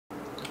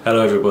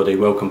Hello everybody,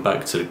 welcome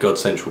back to the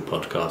GodCentral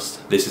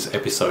Podcast. This is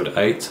episode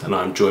 8 and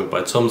I'm joined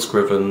by Tom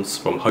Scrivens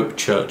from Hope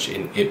Church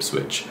in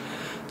Ipswich.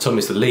 Tom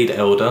is the lead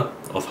elder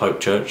of Hope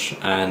Church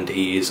and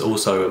he is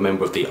also a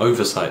member of the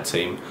oversight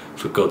team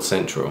for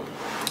GodCentral.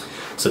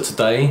 So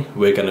today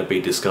we're going to be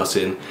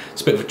discussing,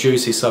 it's a bit of a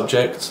juicy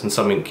subject and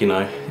something,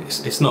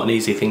 it's not an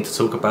easy thing to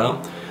talk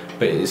about,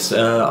 but it's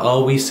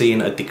are we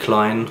seeing a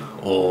decline,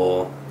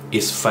 or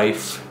is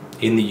faith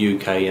in the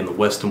UK and the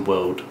Western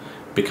world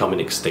becoming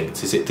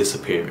extinct? Is it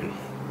disappearing?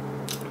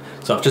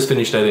 So I've just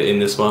finished editing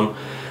this one.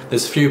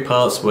 There's a few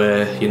parts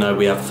where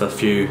we have a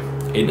few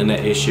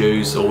internet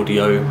issues,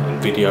 audio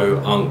and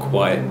video aren't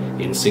quite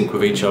in sync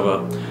with each other,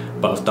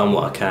 but I've done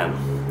what I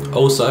can.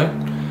 Also,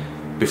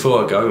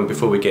 before I go and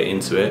before we get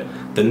into it,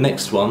 the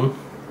next one,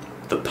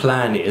 the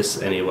plan is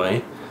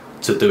anyway,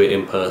 to do it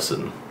in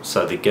person.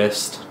 So the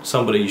guest,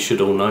 somebody you should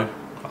all know,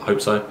 I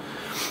hope so.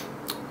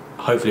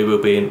 Hopefully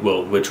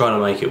we're trying to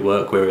make it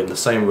work. We're in the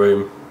same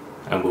room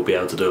and we'll be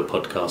able to do a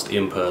podcast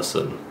in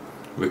person,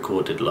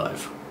 recorded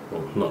live.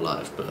 Well, not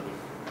live, but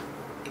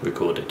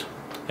recorded.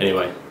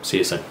 Anyway, see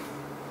you soon.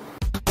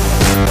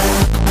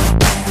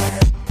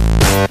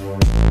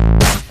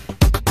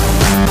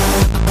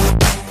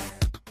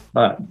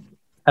 Alright.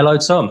 Hello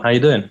Tom, how you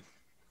doing?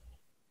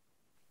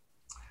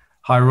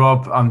 Hi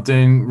Rob, I'm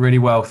doing really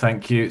well,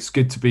 thank you. It's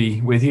good to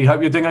be with you.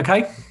 Hope you're doing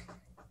okay.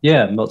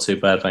 Yeah, not too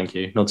bad, thank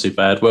you. Not too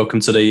bad.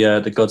 Welcome to the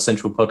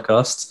GodCentral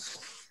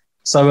Podcast.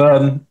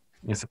 So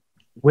Yes.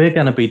 we're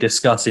going to be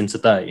discussing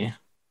today,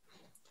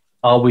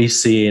 are we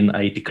seeing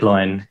a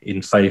decline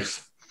in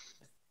faith?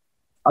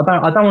 I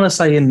don't want to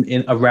say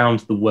in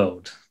around the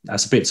world.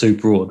 That's a bit too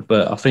broad,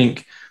 but I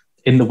think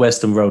in the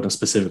Western world and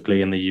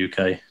specifically in the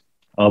UK,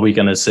 are we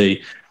going to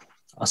see,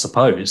 I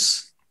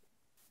suppose,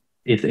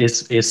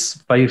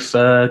 is faith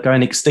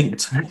going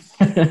extinct?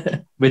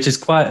 Which is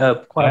quite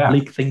a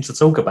bleak thing to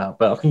talk about,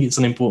 but I think it's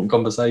an important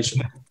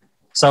conversation.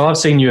 So I've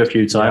seen you a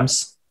few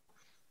times.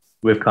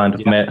 We've kind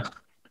of met a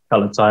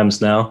couple of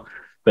times now,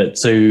 but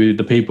to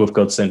the people of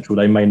GodCentral,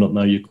 they may not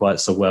know you quite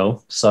so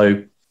well.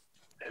 So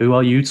who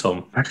are you,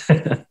 Tom?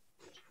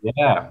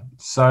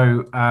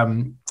 So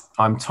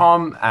I'm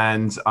Tom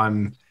and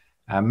I'm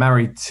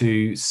married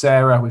to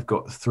Sarah. We've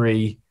got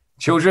 3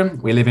 children.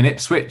 We live in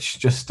Ipswich,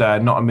 just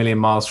not a million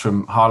miles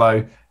from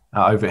Harlow,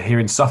 over here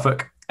in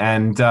Suffolk.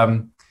 And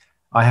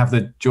I have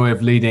the joy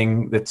of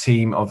leading the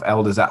team of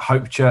elders at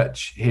Hope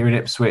Church here in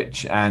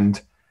Ipswich, and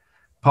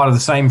part of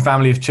the same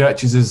family of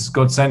churches as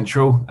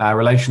GodCentral,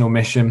 Relational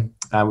Mission,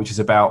 which is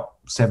about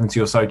 70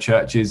 or so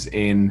churches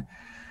in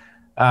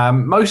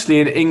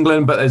mostly in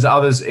England, but there's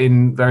others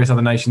in various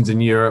other nations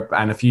in Europe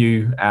and a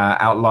few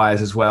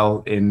outliers as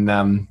well in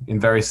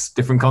various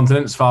different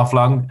continents, far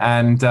flung.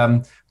 And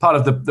part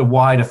of the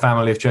wider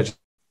family of churches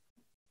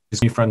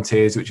is New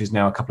Frontiers, which is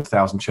now a couple of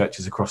thousand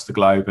churches across the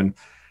globe.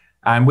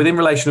 And within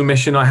Relational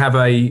Mission, I have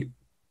a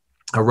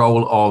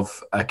role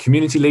of a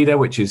community leader,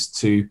 which is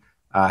to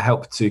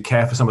help to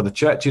care for some of the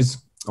churches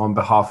on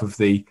behalf of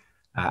the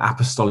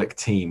apostolic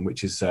team,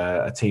 which is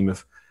a team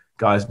of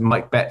guys,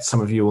 Mike Betts, some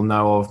of you will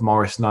know of,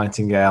 Maurice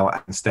Nightingale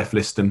and Steph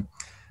Liston.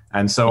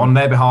 And so on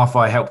their behalf,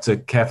 I help to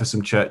care for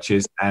some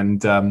churches.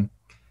 And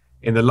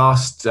in the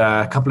last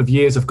couple of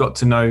years, I've got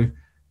to know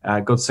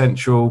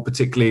GodCentral,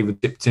 particularly with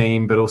the DIP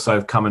team, but also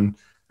I've come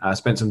and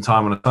spent some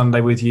time on a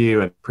Sunday with you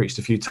and preached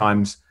a few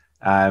times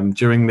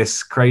during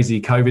this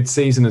crazy COVID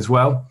season as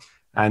well.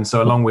 And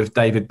so along with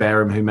David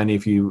Barham, who many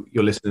of you,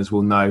 your listeners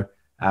will know,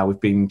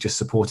 we've been just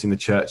supporting the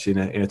church in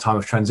a time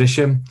of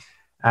transition.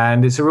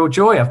 And it's a real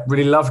joy. I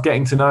really love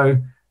getting to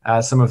know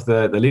some of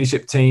the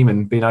leadership team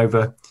and been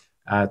over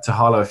to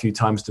Harlow a few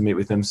times to meet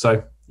with them.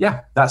 So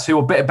yeah, that's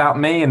a bit about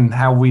me and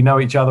how we know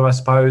each other, I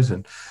suppose.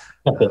 And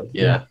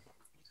yeah.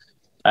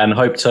 And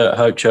Hope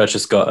Church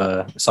has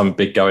got something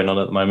big going on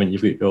at the moment.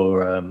 You've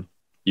got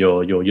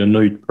your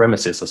new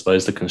premises, I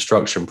suppose, the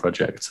construction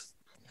project.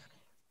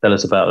 Tell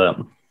us about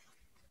that.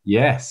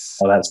 Yes.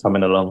 How that's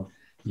coming along.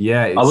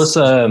 Yeah. I was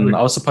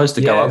supposed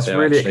to go up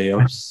there actually.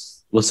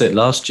 Was it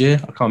last year?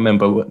 I can't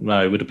remember.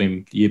 No, it would have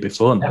been the year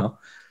before now.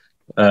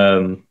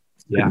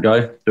 Didn't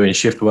go, doing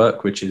shift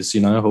work, which is,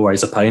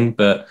 always a pain.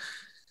 But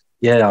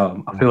yeah,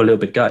 I feel a little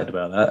bit gutted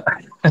about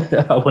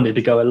that. I wanted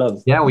to go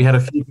along. Yeah, we had a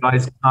few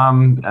guys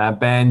come,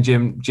 Ben,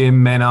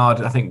 Jim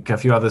Menard, I think a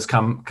few others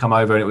come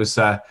over, and it was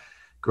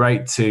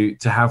great to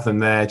have them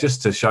there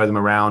just to show them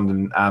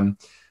around. And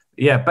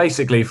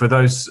basically for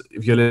those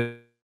of your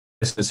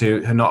listeners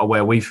who are not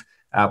aware, we've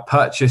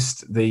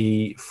purchased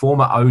the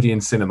former Odeon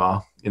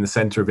Cinema in the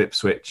centre of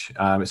Ipswich.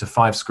 It's a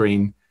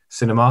 5-screen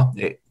cinema.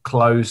 It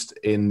closed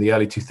in the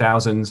early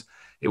 2000s.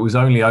 It was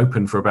only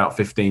open for about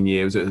 15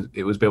 years.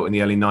 It was built in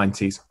the early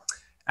 90s.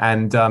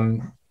 And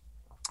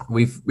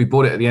we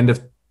bought it at the end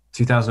of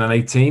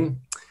 2018.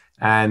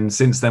 And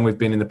since then, we've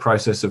been in the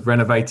process of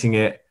renovating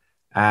it.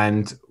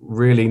 And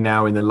really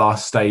now in the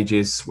last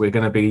stages, we're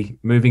going to be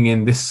moving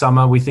in this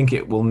summer. We think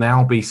it will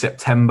now be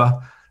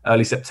September,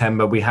 early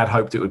September. We had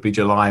hoped it would be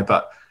July,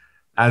 but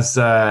as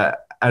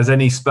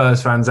any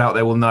Spurs fans out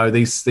there will know,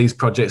 these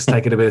projects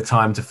take a bit of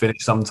time to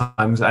finish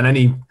sometimes. And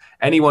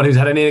anyone who's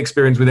had any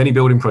experience with any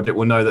building project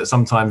will know that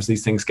sometimes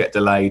these things get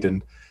delayed.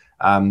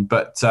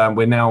 But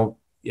we're now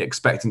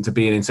expecting to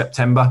be in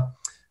September.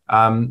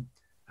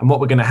 And what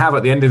we're going to have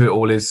at the end of it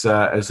all is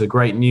a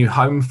great new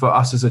home for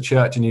us as a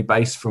church, a new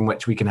base from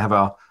which we can have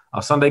our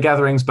Sunday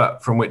gatherings,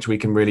 but from which we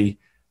can really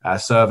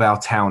serve our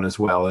town as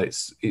well.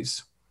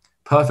 It's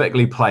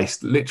perfectly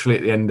placed, literally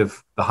at the end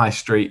of the high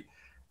street,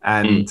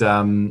 and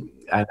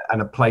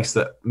a place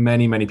that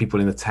many people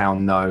in the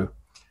town know.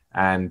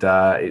 And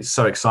it's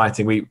so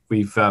exciting.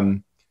 We've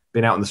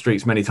been out on the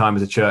streets many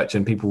times as a church,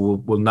 and people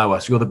will know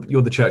us. You're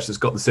the church that's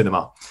got the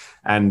cinema.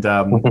 And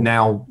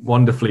now,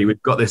 wonderfully,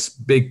 we've got this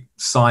big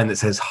sign that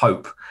says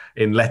Hope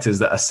in letters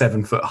that are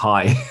 7 foot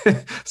high,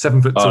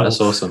 7 foot tall. Oh,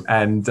 that's awesome.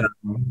 And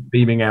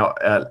beaming out,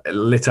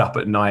 lit up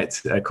at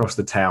night across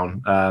the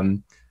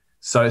town.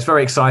 So it's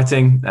very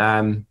exciting,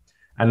 and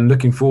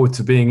looking forward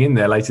to being in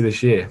there later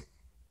this year.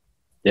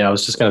 Yeah, I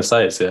was just going to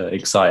say it's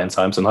exciting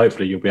times, and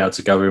hopefully you'll be able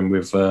to go in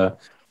with, with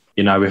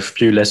a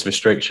few less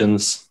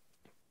restrictions.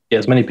 Get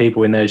as many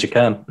people in there as you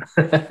can.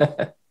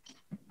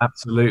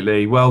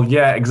 Absolutely. Well,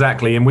 yeah,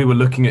 exactly. And we were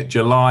looking at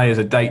July as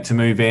a date to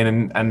move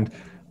in, and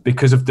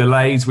because of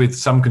delays with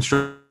some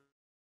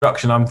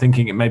construction, I'm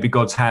thinking it may be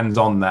God's hands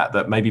on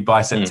that maybe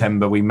by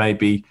September we may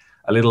be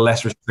a little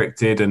less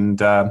restricted,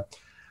 and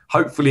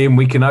hopefully, and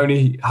we can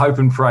only hope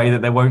and pray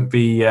that there won't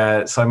be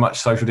so much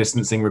social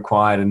distancing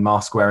required and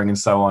mask wearing and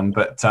so on.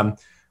 But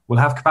we'll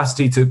have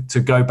capacity to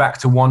go back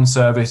to one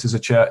service as a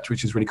church,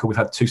 which is really cool. We've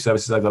had 2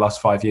 services over the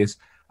last 5 years.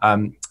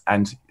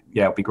 And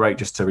yeah, it'll be great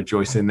just to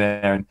rejoice in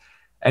there. And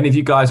any of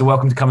you guys are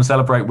welcome to come and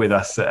celebrate with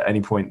us at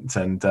any point,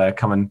 and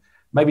come and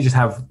maybe just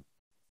have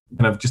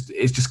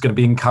it's just going to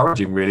be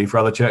encouraging really for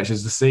other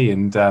churches to see,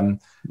 and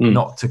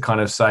not to kind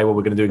of say, well,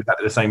 we're going to do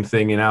exactly the same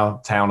thing in our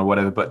town or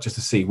whatever, but just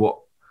to see what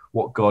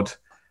God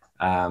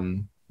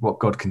can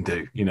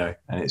do, and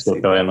it's what's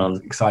going on.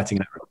 Exciting.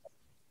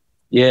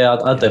 Yeah,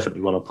 I'd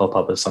definitely want to pop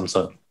up at some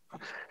time.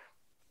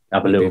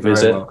 Have a little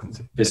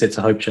visit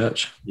to Hope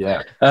Church.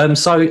 Yeah.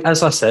 So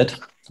as I said,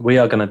 we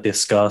are going to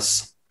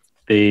discuss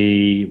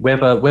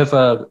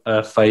whether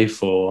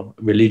faith or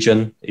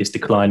religion is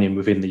declining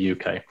within the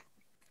UK.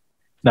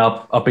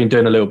 Now, I've been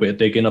doing a little bit of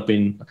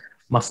digging.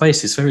 My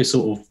face is very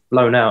sort of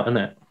blown out, isn't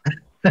it?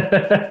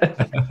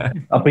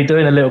 I've been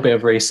doing a little bit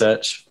of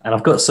research, and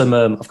I've got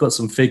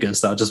some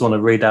figures that I just want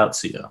to read out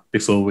to you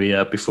before we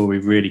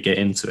really get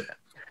into it.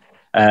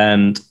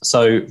 And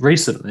so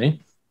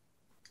recently,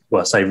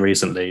 well, I say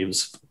recently, it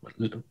was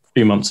a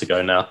few months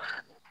ago now,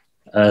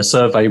 a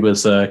survey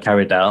was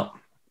carried out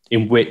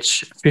in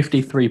which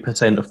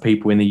 53% of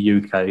people in the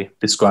UK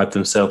described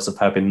themselves as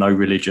having no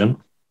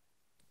religion.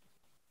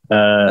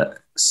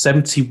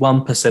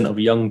 71% of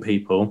young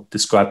people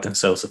describe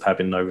themselves as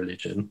having no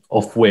religion,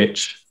 of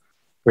which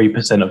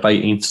 3% of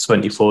 18 to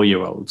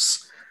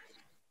 24-year-olds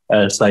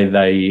say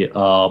they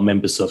are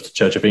members of the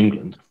Church of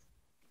England.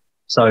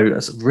 So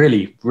that's a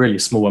really, really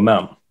small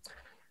amount.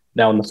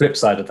 Now, on the flip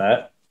side of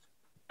that,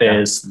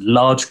 there's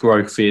large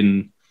growth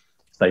in,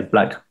 say,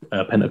 Black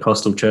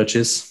Pentecostal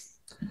churches,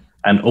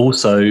 and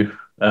also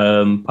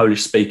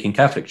Polish-speaking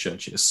Catholic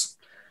churches,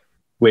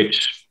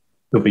 which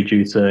could be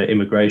due to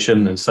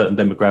immigration and certain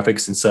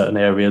demographics in certain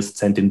areas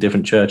attending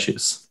different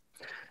churches.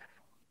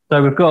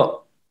 So we've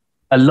got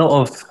a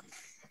lot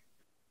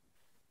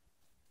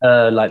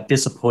of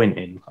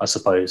disappointing, I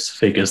suppose,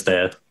 figures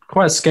there.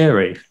 Quite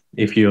scary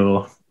if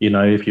you're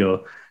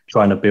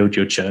trying to build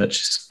your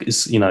church.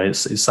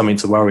 It's something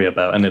to worry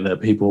about, and that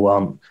people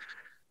aren't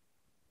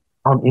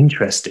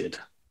interested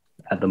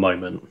at the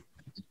moment.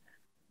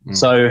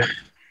 So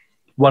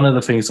one of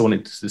the things I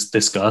wanted to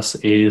discuss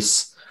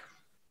is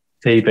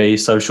TV,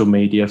 social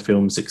media,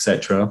 films,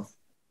 etc.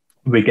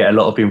 We get a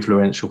lot of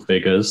influential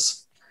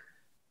figures.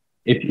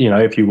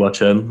 If you watch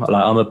them,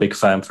 I'm a big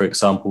fan, for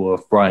example,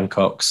 of Brian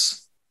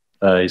Cox.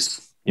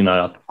 He's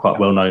a quite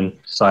well-known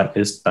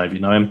scientist. Don't know if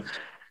you know him.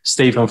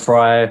 Stephen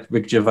Fry,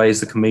 Rick Gervais,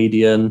 the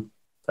comedian.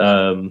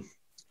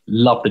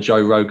 Love the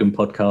Joe Rogan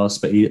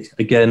podcast, but he,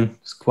 again,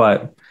 is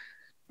quite,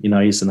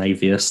 he's an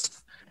atheist.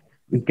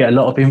 We get a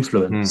lot of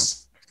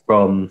influence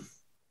from,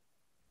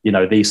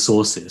 these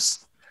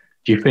sources.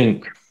 Do you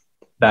think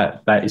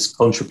that is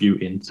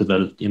contributing to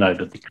the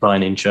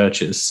decline in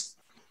churches,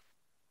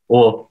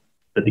 or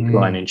the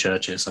decline in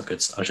churches?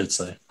 I should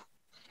say.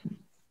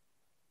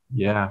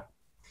 Yeah,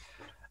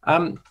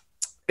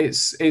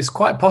 it's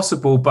quite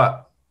possible,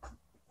 but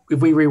if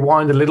we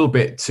rewind a little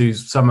bit to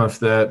some of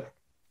the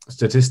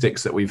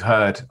statistics that we've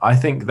heard, I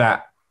think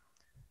that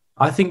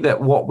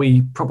what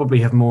we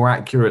probably have more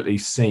accurately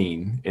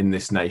seen in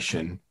this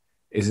nation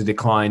is a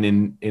decline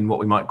in what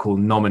we might call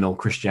nominal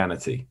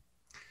Christianity.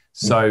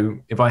 So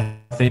if I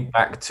think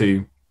back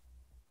to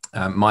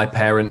my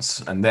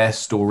parents and their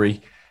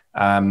story,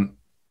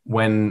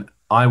 when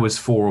I was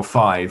 4 or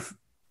 5,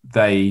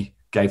 they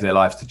gave their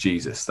lives to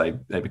Jesus. They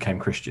became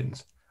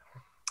Christians.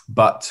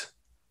 But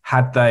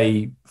had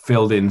they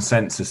filled in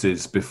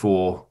censuses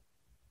before,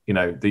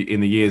 in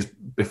the years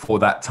before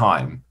that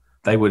time,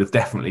 they would have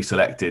definitely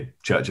selected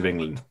Church of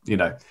England.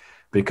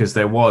 because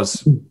there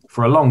was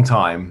for a long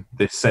time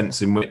this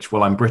sense in which,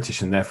 well, I'm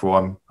British and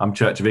therefore I'm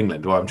Church of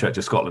England, or I'm Church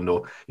of Scotland,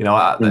 or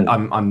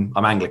I'm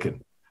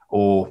Anglican,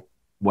 or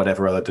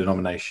whatever other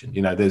denomination.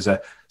 There's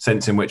a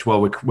sense in which,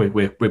 well,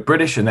 we're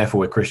British and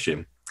therefore we're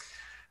Christian,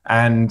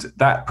 and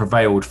that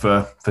prevailed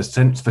for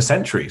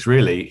centuries,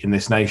 really, in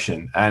this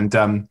nation.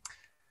 And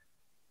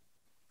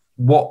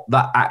what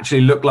that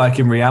actually looked like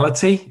in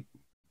reality,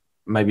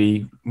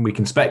 maybe we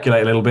can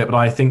speculate a little bit, but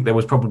I think there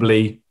was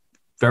probably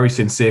very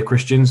sincere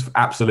Christians,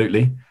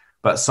 absolutely,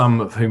 but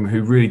some of whom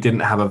who really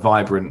didn't have a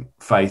vibrant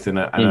faith and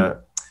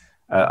a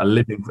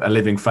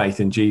living faith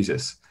in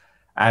Jesus.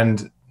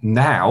 And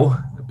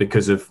now,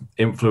 because of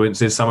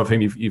influences, some of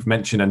whom you've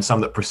mentioned and some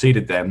that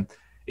preceded them,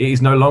 it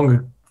is no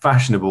longer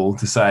fashionable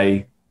to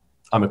say,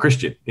 I'm a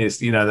Christian. I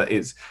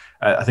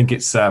think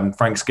it's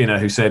Frank Skinner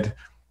who said,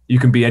 you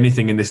can be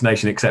anything in this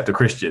nation except a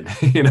Christian.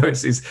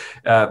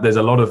 There's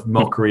a lot of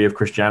mockery of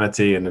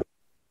Christianity and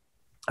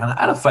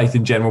of faith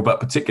in general, but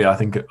particularly I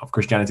think of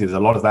Christianity, there's a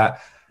lot of that.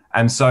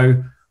 And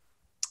so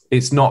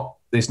it's not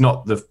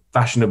the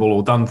fashionable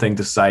or done thing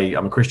to say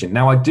I'm a Christian.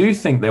 Now, I do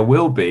think there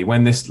will be,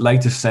 when this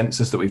latest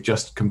census that we've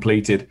just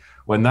completed,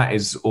 when that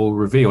is all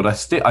revealed, I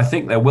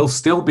think there will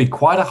still be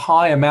quite a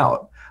high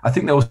amount. I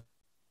think there will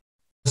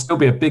still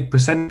be a big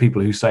percent of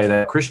people who say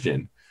they're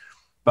Christian.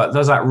 But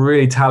does that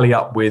really tally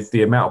up with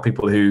the amount of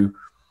people who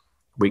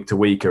week to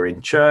week are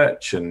in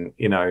church and,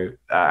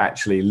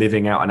 actually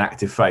living out an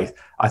active faith?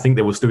 I think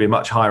there will still be a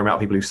much higher amount of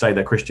people who say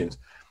they're Christians.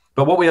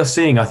 But what we are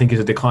seeing, I think, is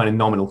a decline in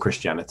nominal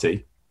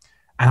Christianity.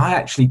 And I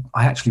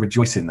actually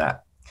rejoice in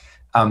that,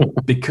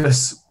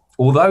 because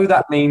although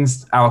that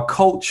means our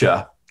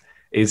culture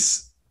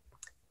is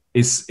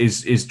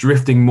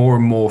drifting more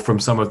and more from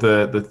some of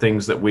the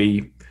things that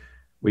we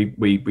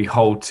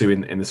hold to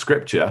in the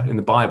scripture, in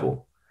the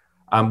Bible,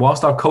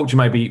 whilst our culture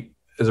may be,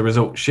 as a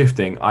result,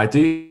 shifting, I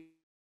do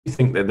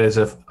think that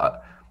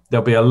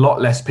there'll be a lot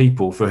less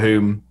people for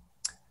whom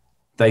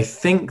they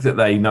think that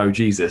they know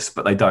Jesus,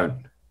 but they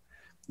don't.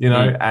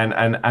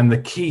 And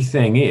the key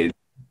thing is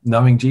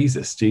knowing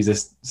Jesus.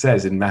 Jesus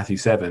says in Matthew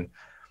 7,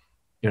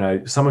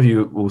 some of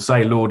you will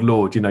say, Lord,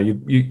 Lord,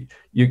 you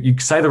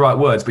say the right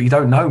words, but you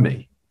don't know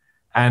me.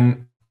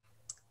 And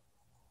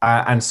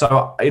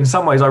so in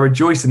some ways I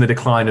rejoice in the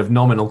decline of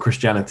nominal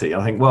Christianity.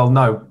 I think, well,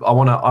 no, I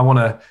want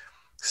to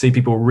see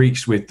people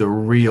reached with the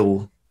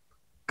real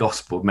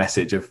gospel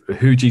message of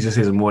who Jesus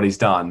is and what he's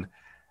done,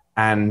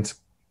 and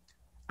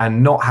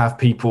not have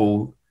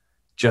people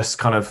just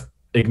kind of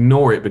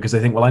ignore it because they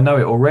think, well, I know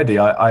it already.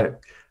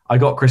 I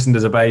got christened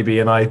as a baby,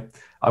 and I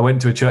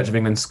went to a Church of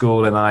England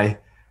school, and I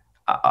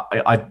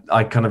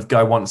kind of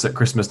go once at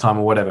Christmas time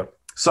or whatever.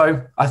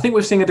 So I think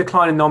we're seeing a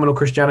decline in nominal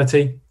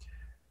Christianity.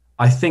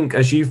 I think,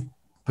 as you've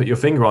put your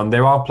finger on,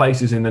 there are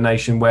places in the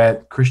nation where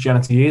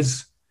Christianity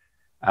is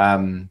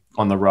on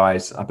the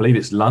rise. I believe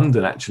it's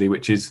London, actually,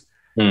 which is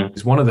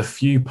one of the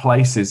few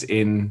places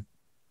in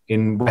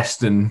the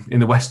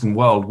Western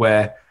world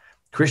where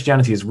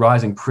Christianity is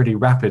rising pretty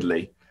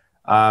rapidly.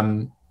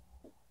 But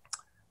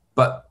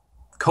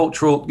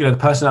cultural, the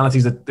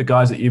personalities, the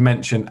guys that you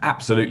mentioned,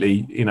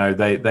 absolutely,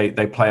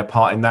 they play a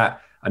part in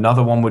that.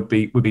 Another one would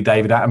be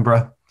David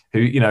Attenborough,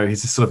 who,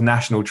 he's a sort of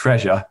national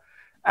treasure.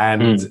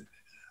 And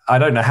I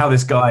don't know how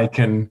this guy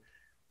can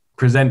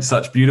present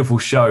such beautiful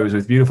shows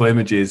with beautiful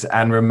images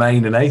and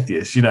remain an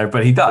atheist,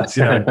 but he does,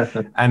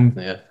 and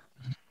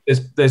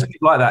there's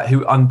people like that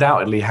who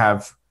undoubtedly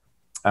have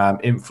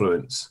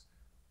influence.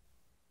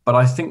 But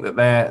I think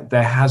that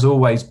there has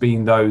always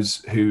been those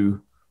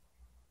who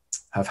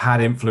have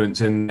had influence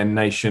in their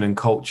nation and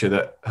culture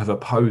that have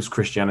opposed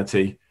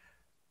Christianity,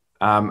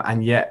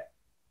 and yet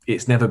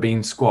it's never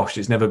been squashed,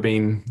 it's never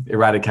been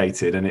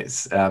eradicated, and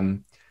it's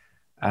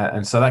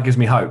and so that gives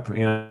me hope,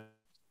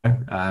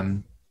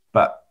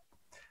 but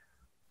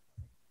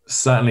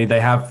certainly they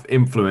have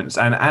influence,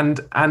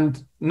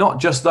 and not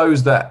just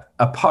those that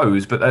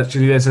oppose, but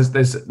actually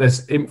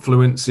there's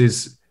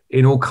influences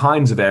in all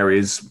kinds of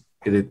areas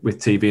with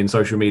TV and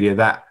social media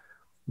that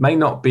may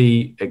not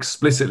be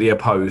explicitly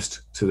opposed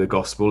to the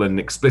gospel and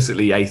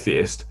explicitly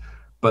atheist,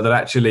 but that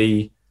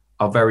actually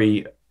are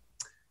very,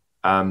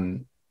 are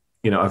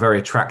very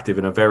attractive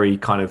and are very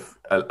kind of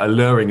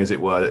alluring, as it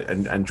were,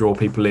 and draw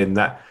people in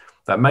that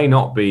may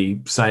not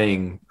be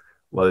saying,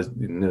 well,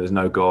 there's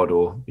no God,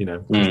 or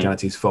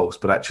Christianity is false,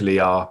 but actually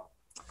are,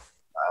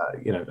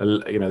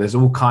 there's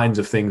all kinds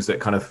of things that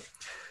kind of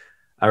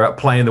are at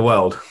play in the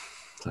world.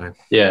 So.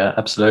 Yeah,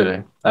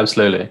 absolutely.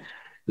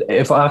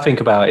 If I think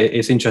about it,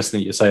 it's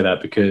interesting that you say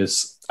that,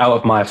 because out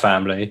of my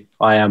family,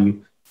 I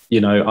am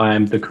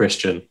the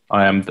Christian.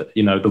 I am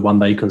the one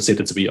they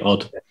consider to be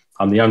odd.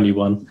 I'm the only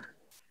one.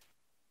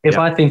 If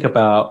I think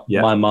about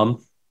my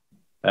mum,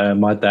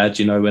 my dad,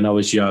 when I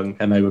was young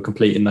and they were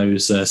completing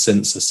those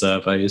census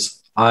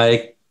surveys,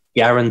 I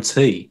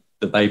guarantee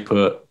that they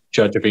put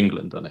Church of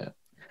England on it.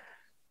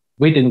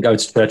 We didn't go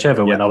to church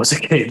ever when I was a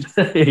kid.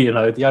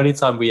 The only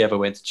time we ever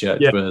went to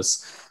church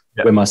was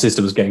when my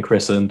sister was getting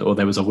christened, or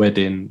there was a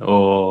wedding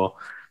or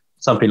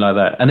something like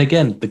that. And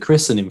again, the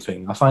christening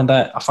thing, I find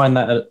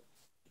that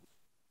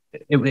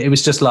it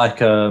was just like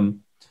part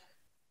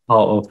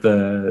of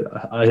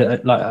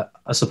I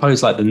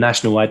suppose like the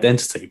national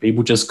identity.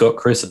 People just got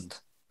christened.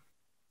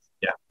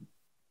 Yeah.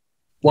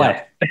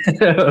 Why?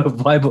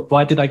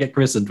 Why did I get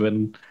christened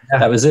when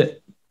that was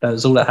it? That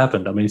was all that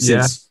happened. I mean,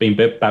 since being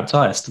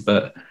baptized,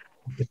 but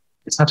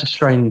it's such a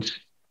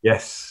strange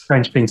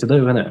thing to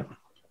do, isn't it?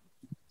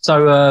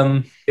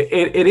 So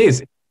it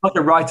is like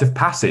a rite of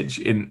passage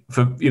and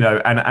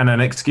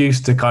an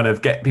excuse to kind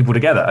of get people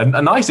together,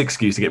 a nice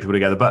excuse to get people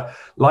together. But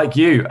like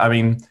you, I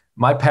mean,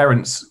 my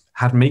parents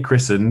had me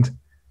christened,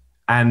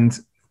 and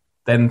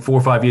then 4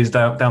 or 5 years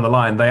down the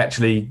line, they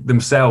actually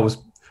themselves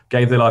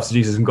gave their lives to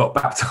Jesus and got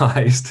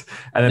baptized.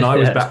 And then I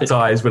was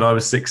baptized when I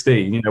was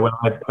 16,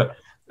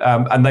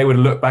 and they would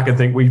look back and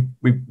think we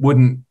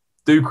wouldn't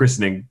do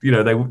christening.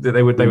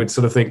 They would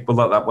sort of think,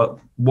 well,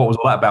 what was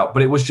all that about?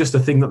 But it was just a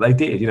thing that they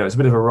did. It's a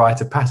bit of a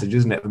rite of passage,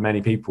 isn't it, for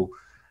many people?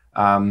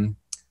 And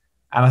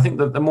I think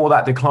that the more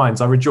that declines,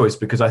 I rejoice,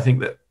 because I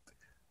think that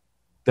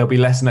there'll be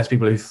less and less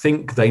people who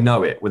think they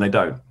know it when they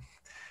don't.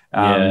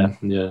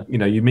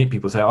 You meet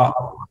people say,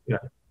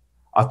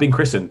 I've been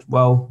christened.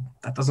 Well,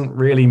 that doesn't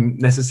really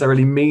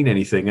necessarily mean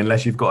anything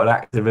unless you've got an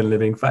active and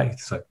living faith.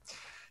 So,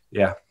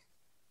 yeah.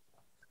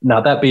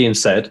 Now, that being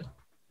said,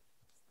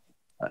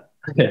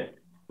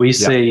 we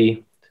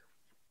see,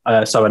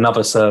 so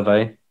another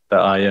survey that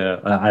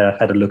I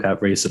had a look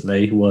at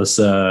recently was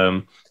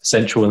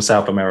Central and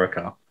South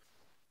America.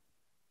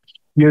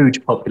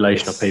 Huge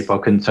population of people. I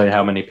couldn't tell you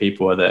how many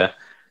people are there,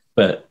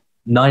 but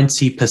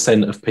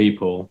 90% of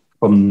people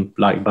from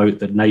like both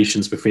the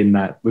nations within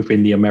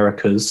the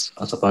Americas,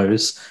 I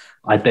suppose,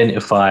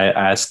 identify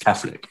as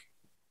Catholic.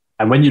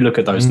 And when you look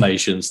at those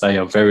nations, they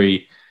are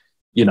very,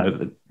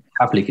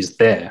 Catholic is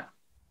there.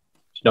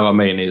 You know what I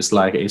mean? It's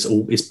like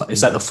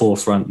it's at the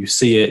forefront. You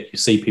see it. You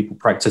see people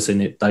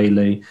practicing it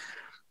daily,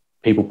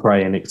 people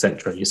praying,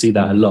 etc. You see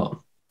that a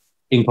lot.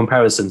 In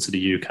comparison to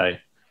the UK,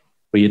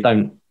 where you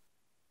don't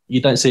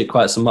see it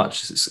quite so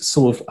much. It's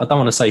sort of, I don't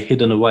want to say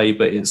hidden away,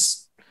 but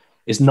it's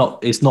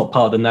not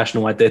part of the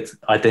national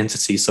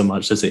identity so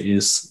much as it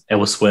is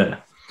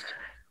elsewhere.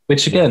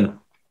 Which again,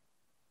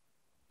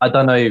 I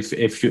don't know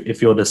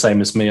if you're the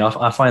same as me.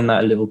 I find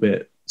that a little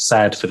bit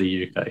sad for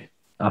the UK.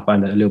 I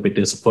find it a little bit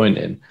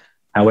disappointing.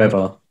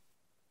 However,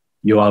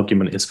 your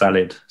argument is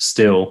valid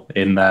still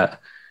in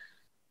that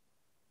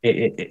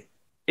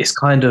it's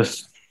kind of,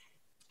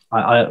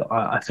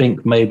 I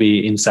think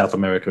maybe in South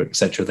America,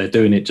 etc., they're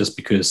doing it just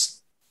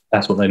because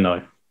that's what they know.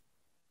 Do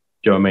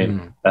you know what I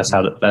mean?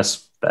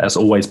 That's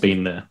always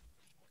been there.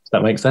 Does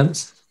that make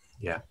sense?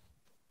 Yeah.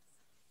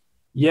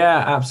 Yeah,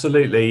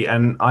 absolutely.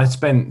 And I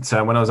spent,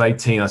 when I was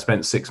 18, I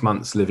spent 6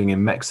 months living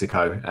in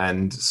Mexico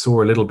and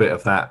saw a little bit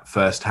of that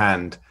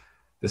firsthand.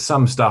 There's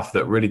some stuff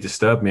that really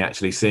disturbed me,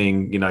 actually,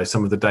 seeing,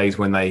 some of the days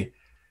when they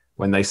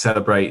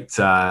celebrate,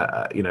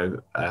 a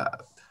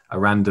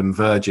random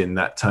virgin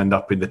that turned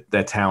up in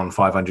their town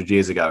 500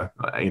 years ago,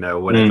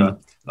 whatever,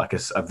 like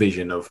a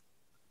vision of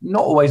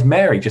not always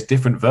Mary, just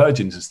different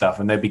virgins and stuff.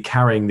 And they'd be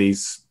carrying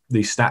these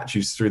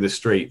statues through the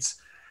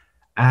streets.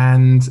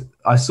 And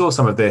I saw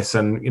some of this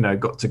and,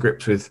 got to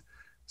grips with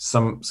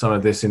some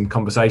of this in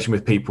conversation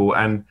with people.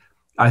 And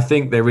I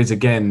think there is,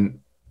 again,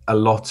 a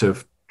lot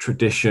of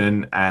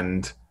tradition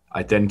and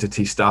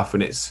identity stuff,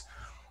 and it's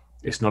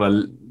not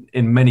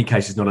in many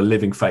cases not a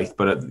living faith,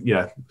 but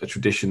a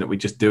tradition that we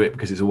just do it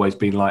because it's always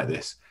been like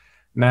this.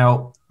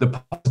 Now, the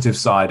positive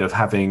side of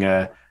having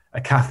a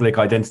Catholic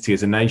identity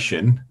as a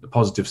nation, the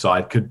positive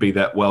side could be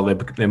that, well,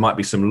 there might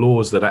be some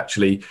laws that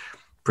actually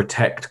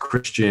protect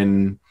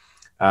Christian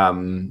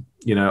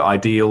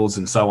ideals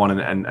and so on,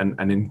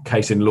 and in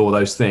case in law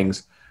those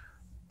things.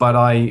 But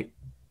I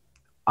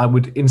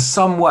would in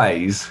some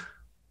ways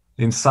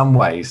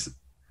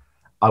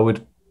I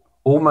would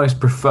almost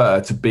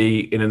prefer to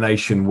be in a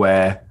nation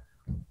where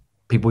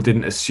people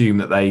didn't assume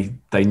that they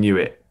knew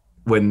it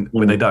when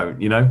they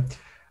don't, in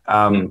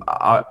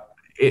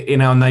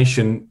our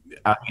nation,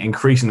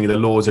 increasingly the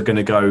laws are going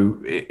to go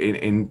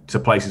into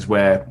places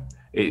where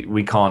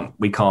we can't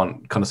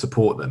kind of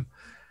support them.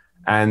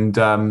 And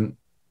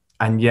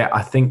yet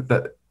I think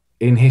that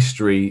in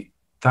history,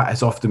 that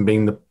has often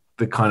been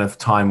the kind of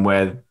time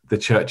where the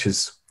church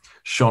has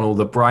shone all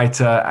the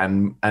brighter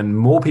and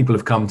more people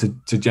have come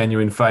to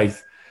genuine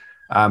faith.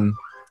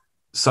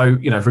 So,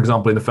 for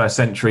example, in the first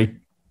century,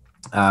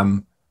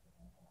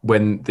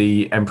 when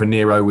the Emperor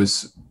Nero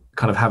was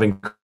kind of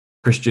having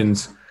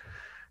Christians,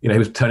 he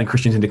was turning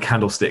Christians into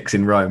candlesticks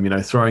in Rome,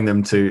 throwing them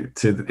into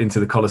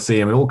the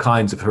Colosseum, and all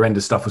kinds of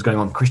horrendous stuff was going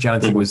on.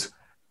 Christianity was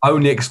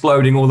only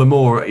exploding all the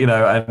more,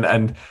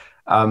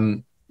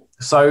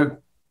 so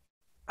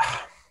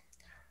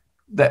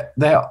there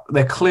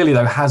clearly,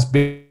 though, has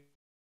been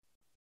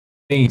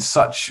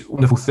such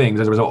wonderful things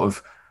as a result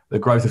of the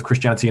growth of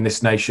Christianity in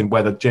this nation,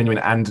 whether genuine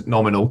and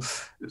nominal.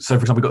 So,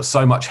 for example, we've got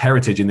so much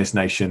heritage in this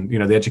nation,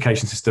 the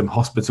education system,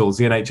 hospitals,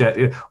 the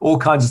NHS, all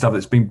kinds of stuff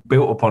that's been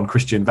built upon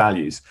Christian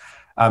values.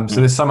 So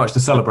there's so much to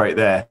celebrate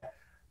there.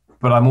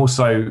 But I'm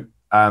also,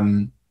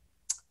 I'm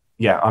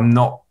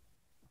not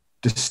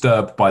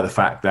disturbed by the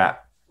fact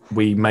that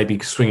we may be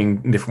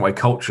swinging in a different way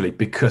culturally,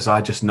 because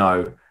I just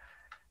know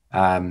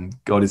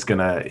God is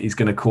he's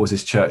gonna cause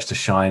his church to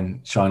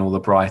shine all the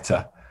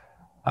brighter.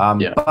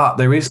 But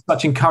there is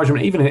such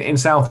encouragement, even in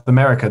South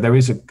America. There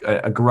is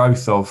a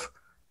growth of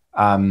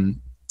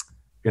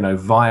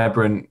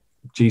vibrant,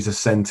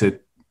 Jesus-centered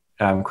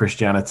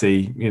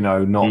Christianity.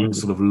 Not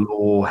sort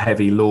of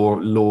heavy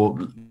law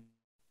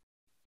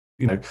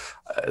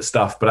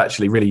stuff, but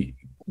actually really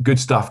good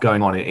stuff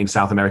going on in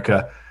South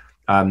America,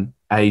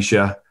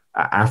 Asia,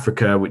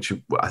 Africa, which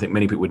I think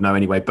many people would know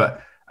anyway.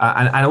 But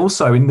and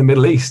also in the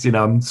Middle East.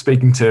 I'm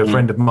speaking to a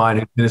friend of mine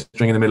who's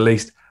ministering in the Middle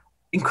East.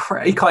 He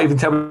can't even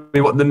tell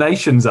me what the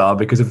nations are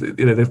because of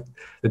the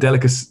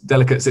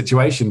delicate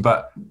situation.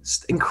 But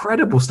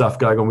incredible stuff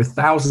going on with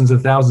thousands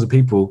of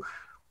people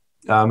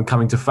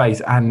coming to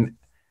faith, and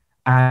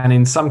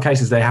in some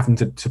cases they happen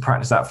to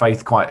practice that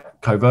faith quite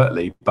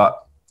covertly.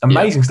 But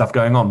amazing stuff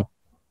going on.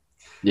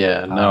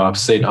 Yeah, no, I've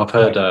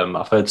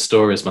heard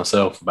stories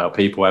myself about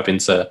people having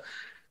to,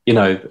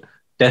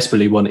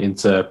 desperately wanting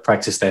to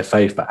practice their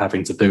faith, but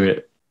having to do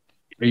it,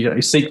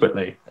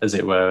 secretly, as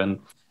it were. And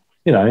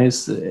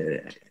it's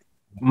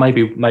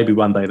maybe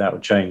one day that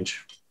would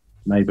change.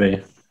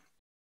 Maybe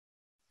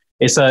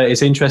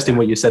it's interesting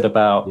what you said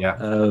about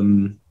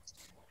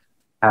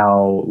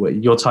how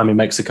your time in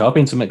Mexico. I've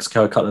been to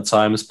Mexico a couple of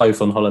times,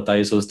 both on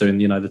holidays. I was doing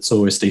the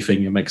touristy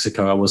thing in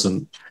Mexico. I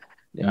wasn't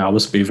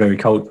being very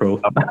cultural,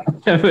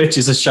 which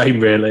is a shame,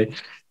 really.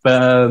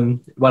 But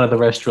one of the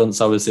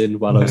restaurants I was in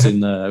while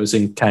I was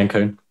in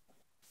Cancun,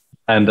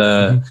 and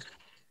can't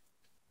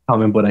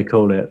remember what they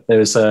call it. There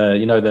was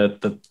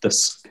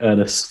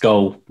the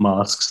skull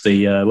masks,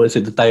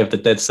 the Day of the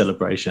Dead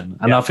celebration,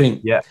 and I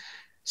think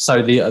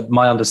so.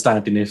 My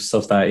understanding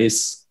of that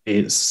is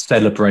it's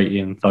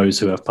celebrating those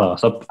who have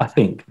passed. I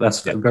think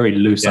that's a very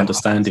loose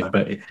understanding,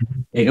 but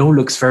it all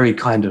looks very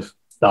kind of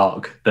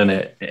dark, doesn't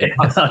it?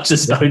 I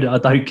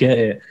don't get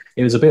it.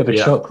 It was a bit of a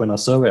shock when I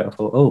saw it. I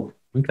thought, oh,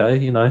 okay,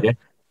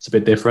 it's a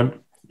bit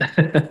different.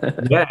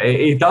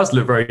 It does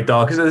look very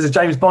dark. There's a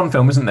James Bond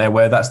film, isn't there,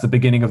 where that's the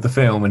beginning of the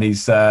film, and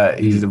he's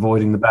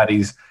avoiding the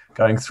baddies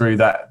going through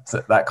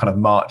that kind of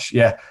march.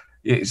 Yeah,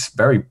 it's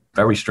very,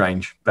 very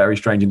strange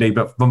indeed.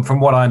 But from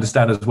what I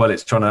understand as well,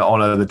 it's trying to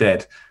honour the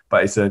dead.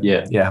 But it's an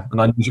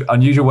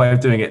unusual way of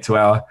doing it to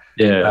our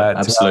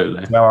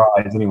absolutely to our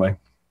eyes anyway.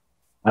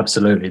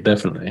 Absolutely,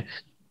 definitely.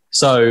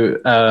 So,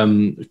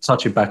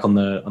 touching back on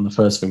the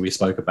first thing we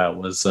spoke about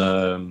was,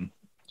 so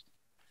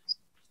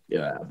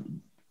where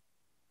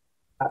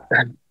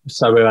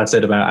I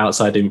said about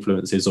outside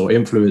influences or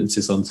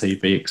influences on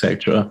TV,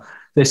 etc.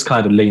 This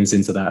kind of leans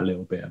into that a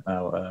little bit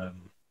about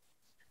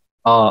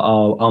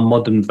our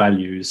modern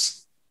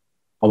values.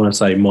 I want to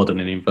say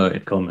modern in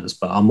inverted commas,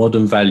 but our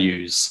modern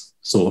values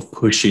sort of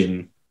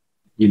pushing,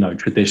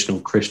 traditional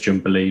Christian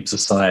beliefs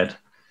aside,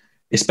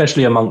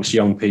 especially amongst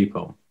young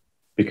people,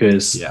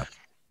 because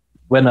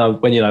when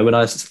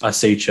I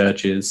see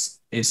churches,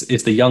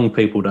 it's the young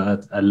people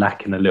that are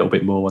lacking a little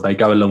bit more. They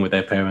go along with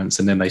their parents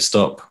and then they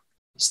stop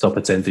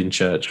attending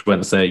church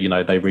once they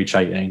reach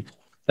 18.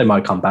 They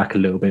might come back a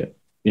little bit,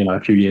 a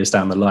few years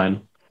down the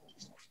line,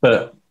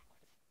 but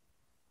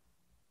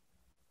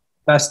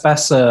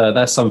that's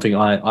something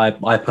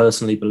I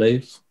personally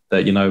believe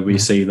that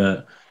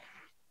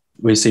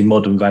we see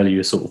modern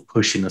values sort of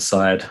pushing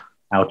aside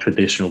our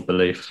traditional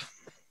belief.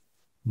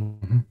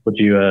 Mm-hmm. What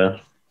do you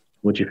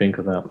think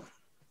of that?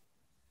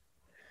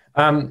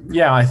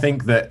 I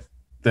think that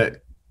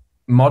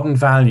modern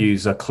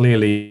values are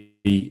clearly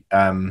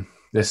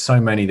there's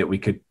so many that we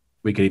could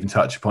even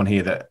touch upon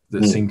here that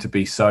seem to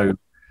be so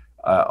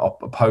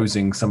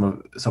opposing some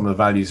of the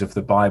values of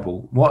the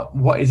Bible.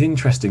 What is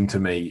interesting to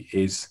me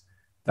is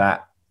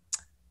that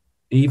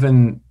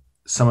even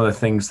some of the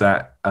things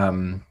that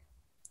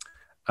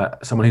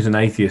someone who's an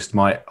atheist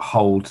might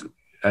hold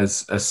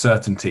as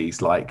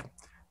certainties, like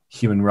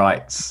human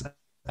rights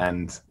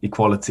and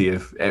equality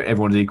of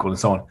everyone's equal and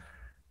so on.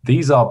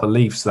 These are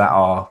beliefs that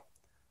are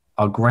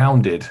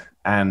grounded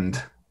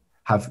and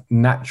have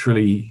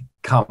naturally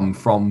come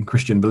from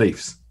Christian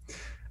beliefs.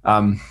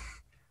 For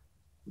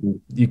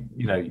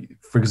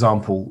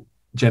example,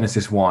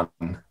 Genesis 1,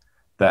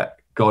 that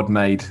God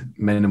made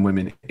men and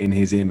women in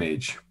his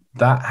image,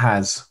 that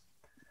has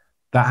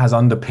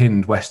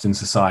underpinned Western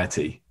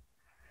society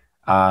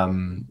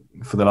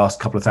for the last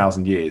couple of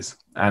thousand years,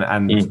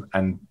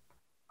 and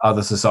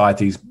other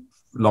societies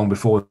long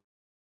before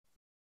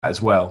that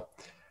as well.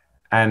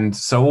 And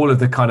so all of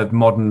the kind of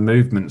modern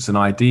movements and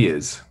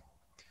ideas,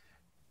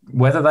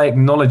 whether they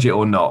acknowledge it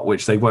or not,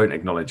 which they won't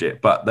acknowledge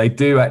it, but they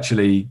do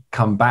actually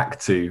come back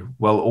to,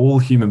 well, all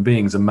human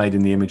beings are made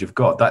in the image of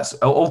God. That's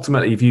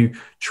ultimately, if you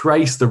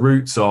trace the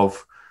roots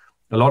of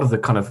a lot of the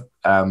kind of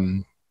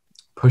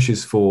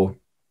pushes for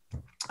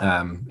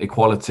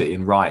equality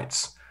and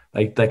rights,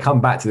 they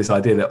come back to this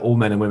idea that all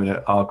men and women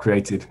are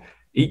created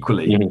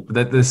equally. Mm-hmm.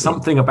 That there's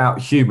something about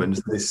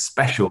humans that is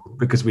special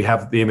because we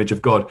have the image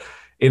of God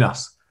in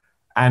us.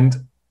 And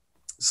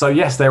so,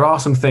 yes, there are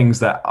some things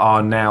that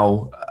are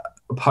now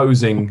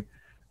opposing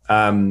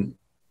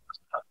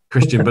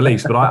Christian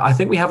beliefs. But I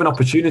think we have an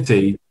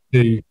opportunity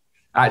to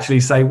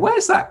actually say,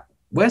 where's that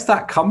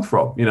come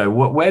from?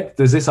 Where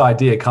does this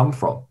idea come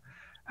from?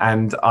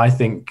 And I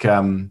think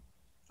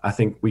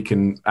we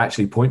can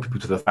actually point people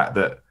to the fact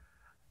that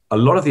a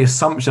lot of the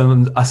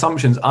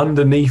assumptions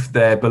underneath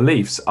their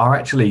beliefs are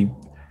actually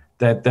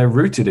they're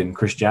rooted in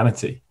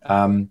Christianity.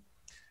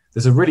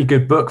 There's a really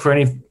good book for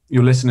any of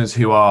your listeners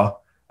who are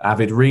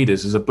avid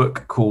readers. There's a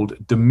book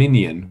called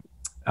Dominion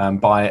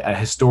by a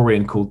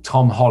historian called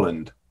Tom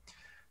Holland,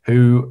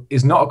 who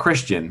is not a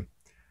Christian,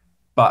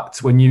 but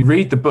when you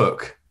read the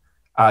book,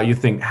 you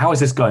think, how is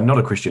this guy not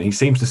a Christian? He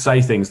seems to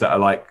say things that are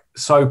like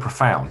so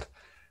profound.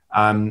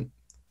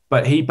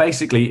 But he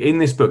basically, in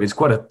this book, it's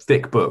quite a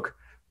thick book,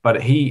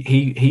 but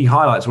he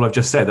highlights what I've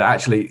just said, that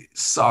actually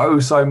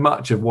so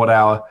much of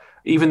what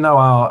even though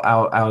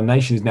our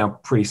nation is now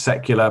pretty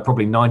secular,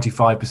 probably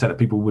 95% of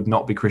people would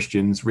not be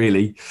Christians,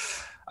 really.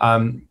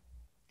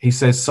 He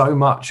says so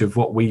much of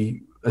what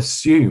we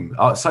assume,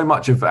 so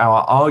much of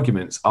our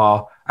arguments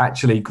are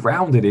actually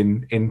grounded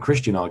in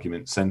Christian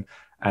arguments and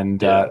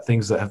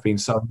things that have been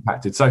so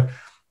impacted. So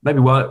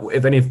maybe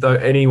if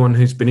anyone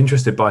who's been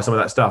interested by some of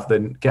that stuff,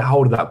 then get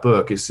hold of that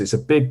book. It's a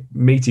big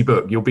meaty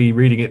book. You'll be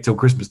reading it till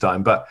Christmas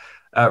time, but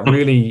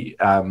really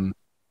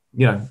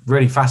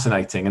really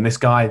fascinating. And this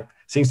guy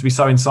seems to be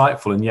so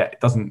insightful, and yet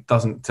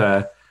doesn't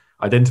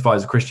identify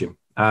as a Christian.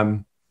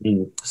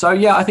 So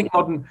yeah, I think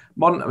modern.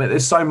 I mean,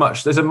 there's so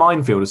much. There's a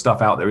minefield of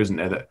stuff out there, isn't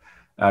there,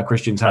 that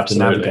Christians have to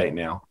navigate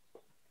now.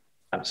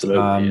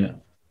 Absolutely. Yeah.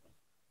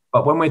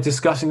 But when we're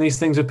discussing these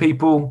things with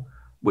people,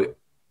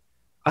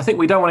 I think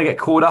we don't want to get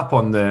caught up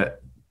on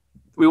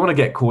we want to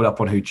get caught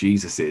up on who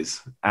Jesus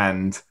is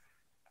and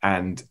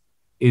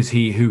is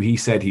he who he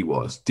said he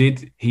was?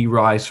 Did he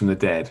rise from the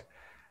dead?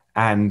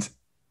 And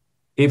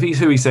if he's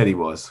who he said he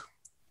was,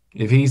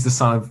 if he's the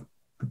Son of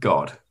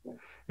God,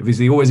 if he's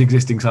the always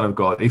existing Son of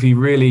God, if he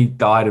really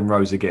died and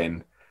rose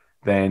again,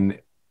 then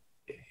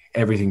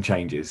everything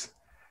changes.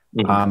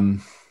 Mm-hmm.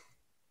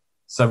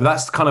 So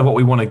that's kind of what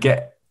we want to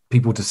get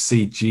people to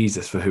see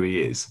Jesus for who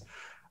he is,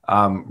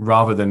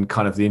 rather than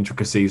kind of the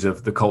intricacies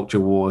of the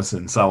culture wars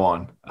and so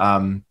on.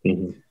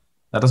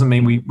 That doesn't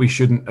mean we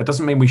shouldn't. It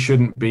doesn't mean we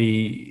shouldn't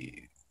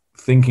be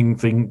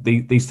thinking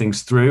these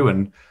things through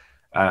and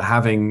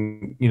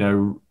having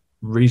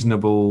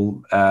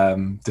reasonable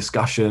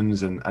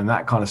discussions and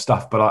that kind of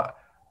stuff. But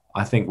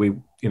I think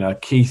a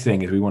key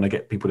thing is we want to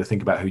get people to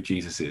think about who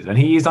Jesus is, and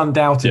he is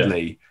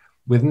undoubtedly,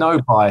 with no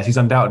bias, he's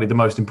undoubtedly the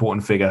most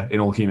important figure in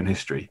all human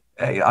history,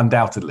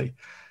 undoubtedly.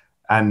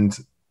 And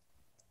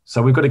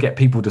so we've got to get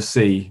people to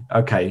see,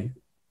 okay,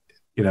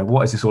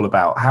 what is this all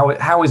about?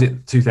 How is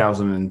it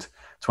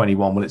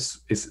 2021? Well, it's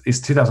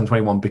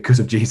 2021 because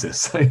of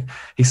Jesus.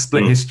 He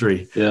split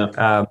history.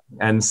 Yeah.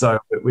 And so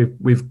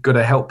we've got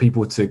to help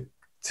people to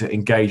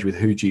engage with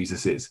who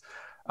Jesus is.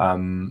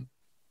 And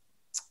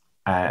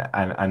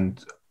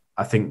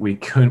I think we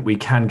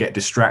can get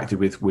distracted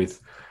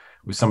with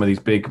some of these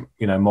big,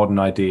 modern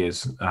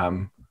ideas,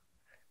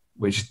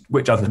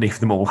 which underneath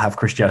them all have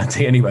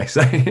Christianity anyway.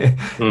 So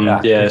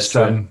it's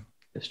true.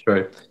 It's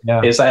true.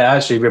 Yeah. It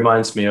actually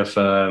reminds me of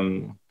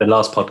the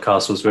last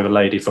podcast was with a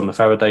lady from the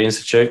Faraday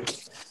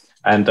Institute,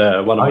 and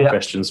one of my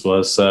questions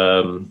was,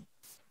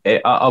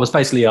 I was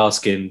basically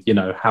asking,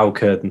 how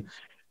can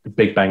the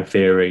Big Bang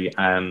Theory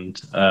and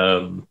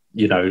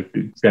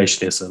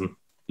creationism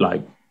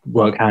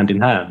work hand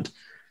in hand?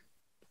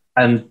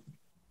 And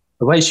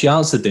the way she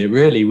answered it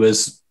really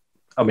was,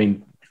 I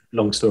mean,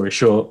 long story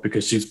short,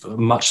 because she's a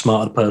much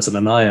smarter person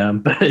than I am,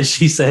 but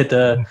she said,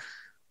 "Don't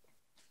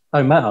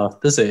matter,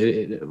 does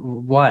it?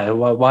 Why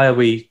are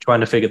we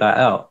trying to figure that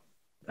out?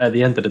 At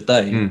the end of the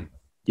day,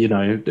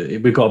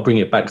 we've got to bring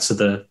it back to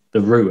the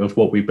root of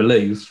what we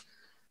believe,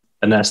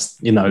 and that's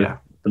the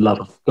love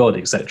of God,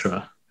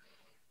 etc.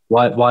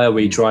 Why are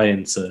we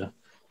trying to?"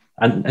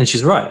 And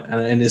she's right,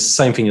 and it's the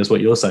same thing as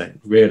what you're saying.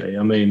 Really,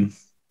 I mean,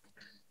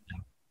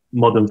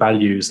 modern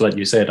values, like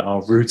you said,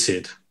 are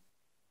rooted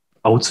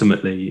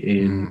ultimately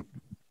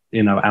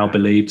in our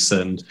beliefs,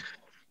 and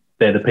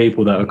they're the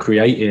people that are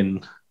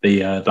creating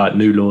the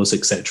new laws,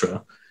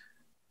 etc.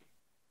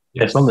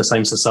 They're from the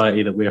same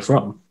society that we're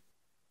from,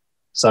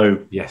 so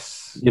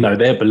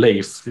their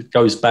belief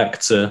goes back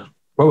to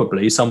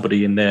probably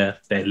somebody in their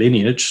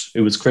lineage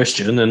who was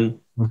Christian and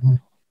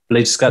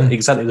believes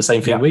exactly the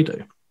same thing we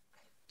do.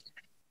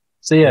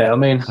 So I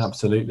mean,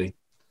 absolutely,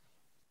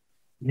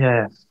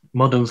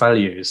 modern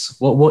values.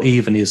 What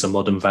even is a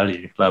modern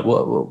value? Like,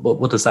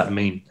 what does that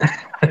mean?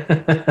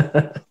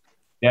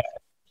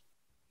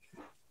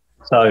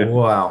 So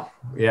wow,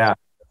 yeah.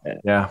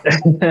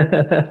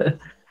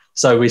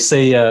 So we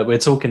see we're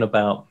talking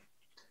about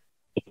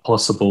the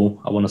possible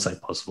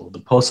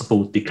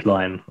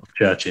decline of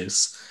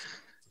churches.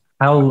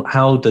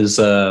 How does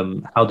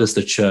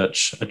the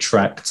church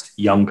attract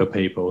younger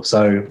people?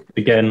 So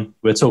again,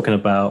 we're talking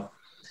about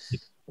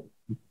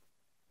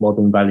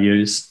modern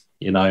values,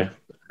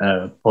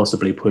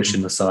 possibly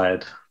pushing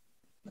aside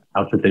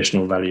our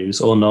traditional values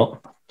or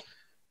not.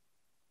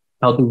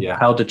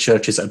 How do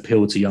churches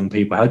appeal to young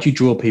people? How do you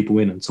draw people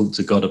in and talk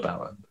to God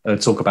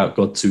talk about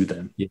God to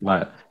them? Yeah.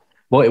 Like,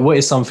 what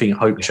is something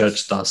Hope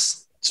Church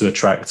does to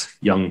attract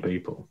young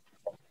people?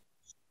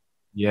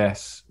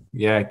 Yes.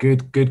 Yeah.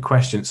 Good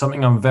question.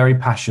 Something I'm very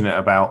passionate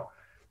about.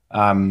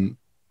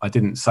 I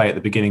didn't say at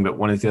the beginning, but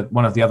one of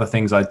the other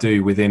things I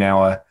do within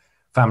our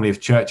family of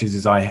churches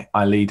is I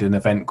lead an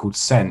event called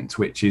Sent,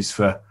 which is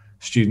for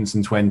students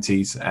and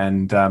 20s.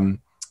 And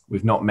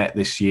we've not met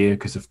this year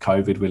because of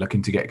COVID. We're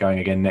looking to get going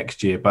again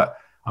next year. But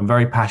I'm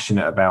very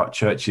passionate about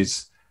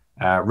churches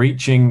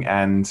reaching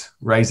and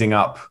raising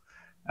up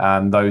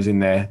those in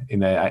their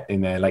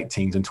late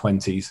teens and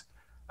 20s.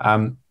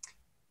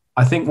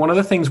 I think one of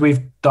the things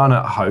we've done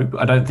at Hope,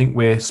 I don't think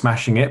we're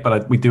smashing it,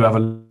 but we do have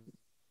a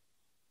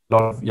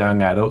lot of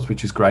young adults,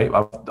 which is great.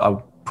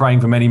 I'm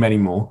praying for many, many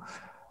more.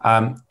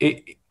 A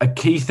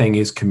key thing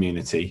is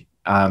community.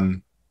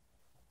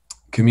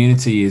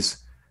 Community is,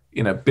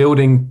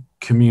 building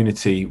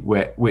community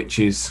which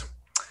is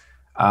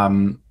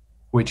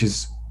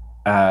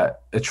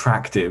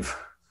attractive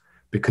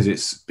because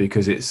it's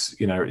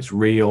it's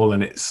real,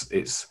 and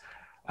it's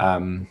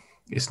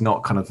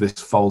not kind of this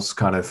false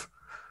kind of,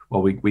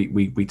 well,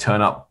 we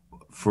turn up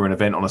for an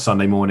event on a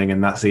Sunday morning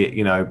and that's it,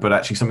 but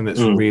actually something that's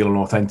real and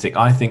authentic.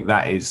 I think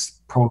that is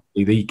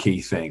probably the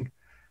key thing.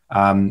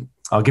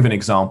 I'll give an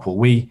example.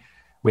 We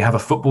have a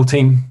football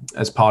team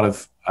as part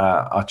of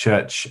our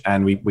church,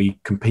 and we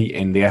compete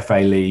in the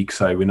FA League.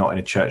 So we're not in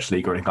a church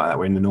league or anything like that.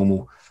 We're in the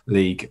normal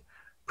league.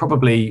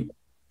 Probably,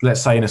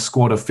 let's say in a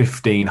squad of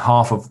 15,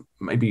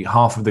 maybe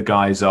half of the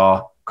guys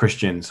are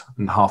Christians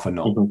and half are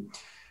not. Mm-hmm.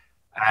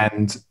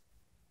 And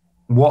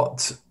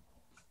what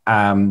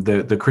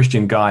the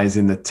Christian guys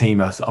in the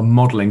team are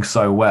modeling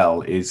so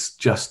well is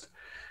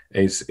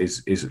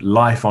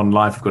life on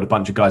life. We've got a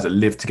bunch of guys that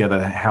live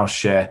together, house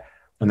share,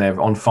 and they're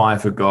on fire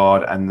for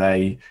God, and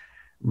they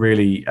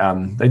really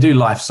they do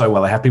life so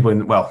well. They have people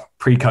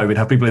pre-COVID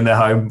have people in their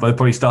home, but they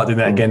probably start doing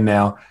that again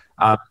now.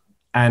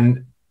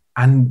 And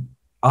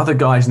other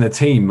guys in the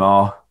team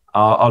are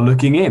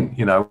looking in.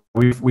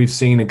 We've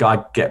seen a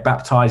guy get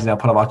baptized, now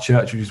part of our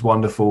church, which is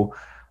wonderful.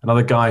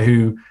 Another guy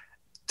who,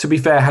 to be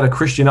fair, had a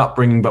Christian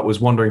upbringing but was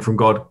wandering from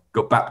God,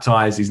 got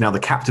baptized. He's now the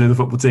captain of the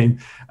football team.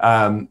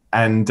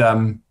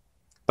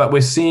 But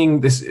we're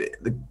seeing this,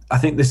 I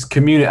think, this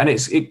community, and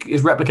it's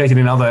replicated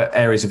in other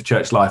areas of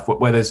church life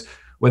where there's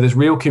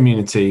real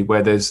community,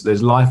 where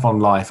there's life on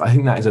life. I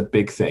think that is a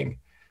big thing.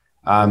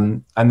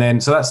 And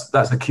then, so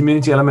that's a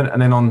community element.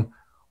 And then on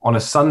a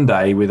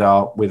Sunday with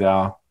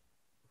our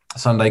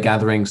Sunday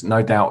gatherings,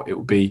 no doubt it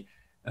will be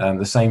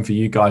the same for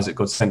you guys at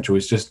GodCentral,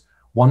 is just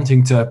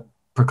wanting to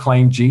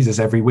proclaim Jesus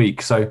every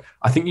week. So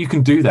I think you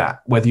can do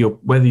that whether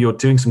you're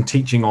doing some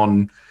teaching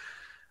on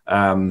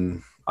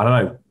I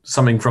don't know,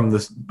 something from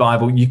the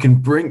Bible. You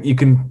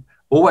can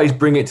always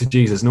bring it to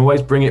Jesus, and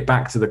always bring it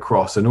back to the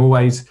cross, and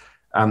always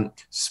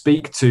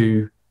speak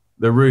to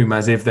the room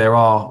as if there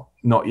are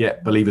not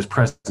yet believers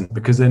present,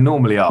 because there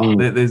normally are.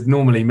 There's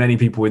normally many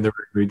people in the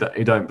room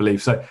who don't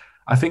believe. So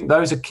I think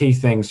those are key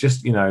things.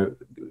 Just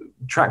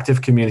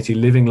attractive community,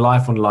 living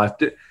life on life,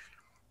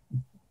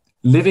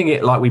 living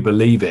it like we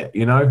believe it.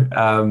 And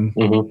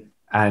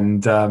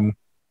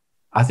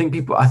I think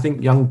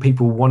young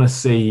people want to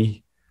see.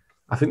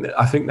 I think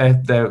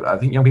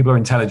young people are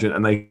intelligent,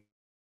 and they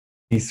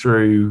see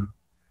through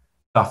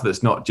stuff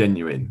that's not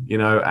genuine.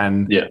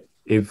 And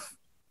if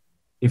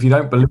you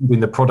don't believe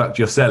in the product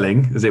you're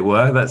selling, as it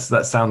were,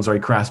 that sounds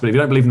very crass. But if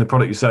you don't believe in the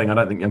product you're selling, I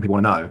don't think young people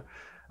want to know.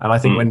 And I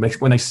think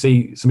when they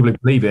see some people who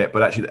believe it,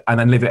 but actually, and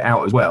then live it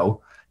out as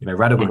well,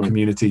 radical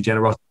community,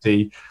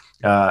 generosity,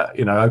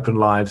 open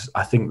lives,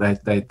 I think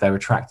they're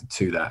attracted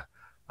to that.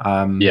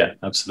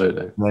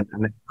 Absolutely. And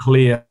then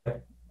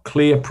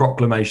clear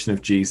proclamation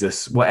of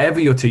Jesus, whatever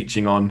you're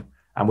teaching on,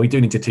 and we do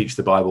need to teach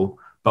the Bible,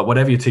 but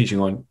whatever you're teaching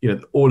on,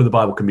 all of the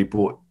Bible can be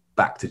brought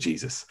back to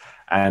Jesus.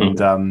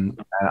 And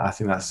I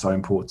think that's so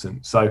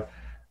important. So,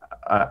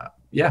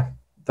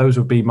 those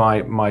would be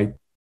my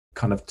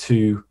kind of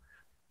two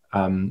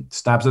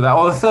stabs at that.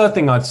 Or the third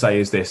thing I'd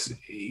say is this,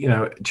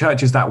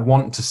 churches that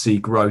want to see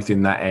growth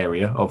in that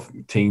area of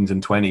teens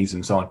and 20s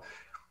and so on.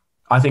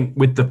 I think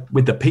with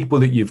the people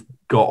that you've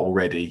got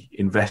already,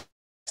 invest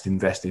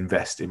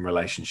in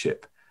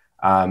relationship.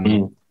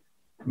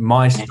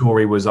 My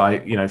story was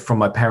from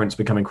my parents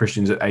becoming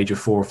Christians at age of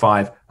 4 or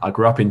 5, I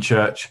grew up in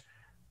church.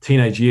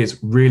 Teenage years,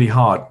 really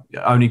hard.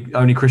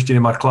 Only Christian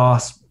in my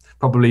class,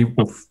 probably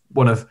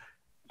one of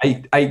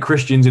eight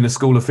Christians in a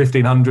school of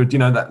 1,500.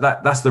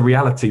 That's the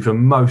reality for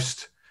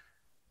most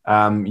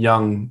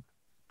young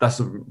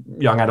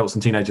adults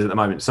and teenagers at the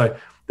moment. So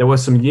there were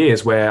some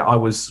years where I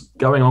was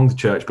going on to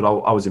church, but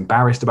I was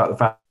embarrassed about the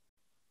fact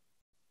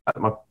that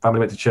my family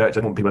went to church. I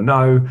didn't want people to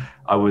know.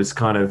 I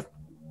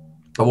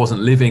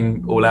wasn't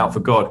living all out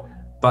for God,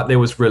 but there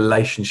was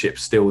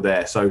relationships still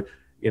there. So,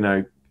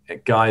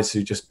 guys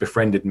who just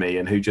befriended me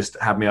and who just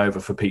had me over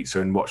for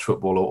pizza and watch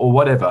football or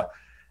whatever.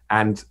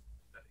 And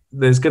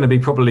there's going to be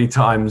probably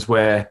times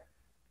where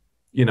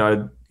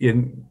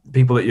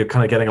people that you're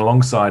kind of getting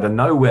alongside are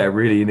nowhere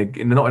really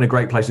not in a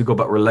great place to go,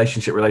 but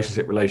relationship,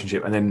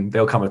 and then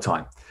there'll come a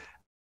time.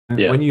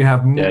 When you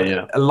have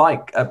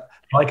like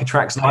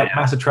attracts like,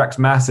 mass attracts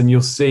mass, and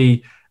you'll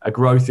see a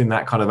growth in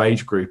that kind of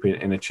age group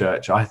in a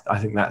church. I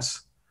think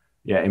that's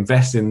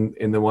invest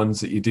in the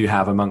ones that you do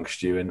have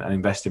amongst you, and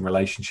invest in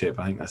relationship.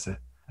 I think that's a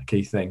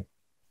key thing.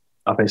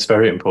 I think it's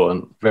very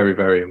important, very,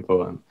 very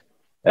important.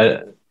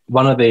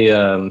 One of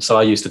the so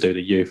I used to do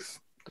the youth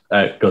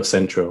at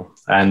GodCentral,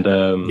 and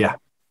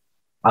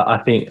I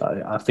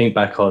think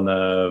back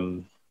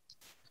on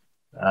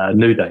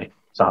New Day.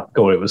 So I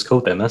forgot what it was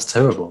called then. That's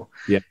terrible.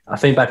 Yeah, I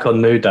think back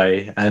on New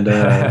Day, and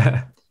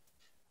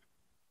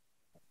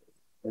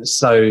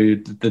so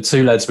the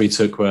two lads we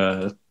took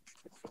were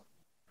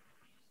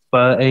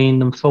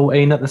 13 and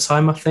 14 at the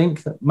time. I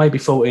think maybe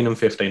 14 and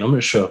 15. I'm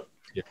not sure.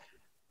 Yeah,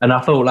 and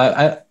I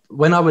thought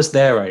when I was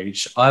their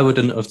age, I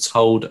wouldn't have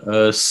told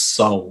a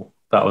soul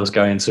that I was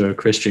going to a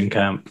Christian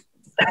camp.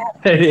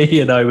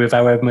 With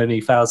however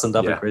many thousand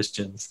other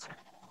Christians.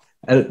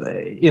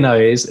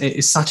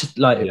 It's such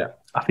a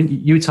I think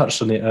you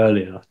touched on it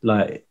earlier.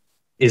 Like,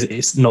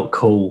 it's not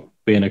cool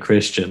being a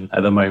Christian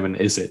at the moment,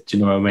 is it? Do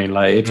you know what I mean?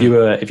 Like, if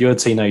you're a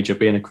teenager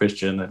being a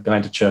Christian and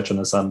going to church on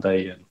a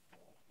Sunday and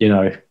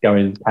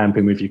going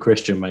camping with your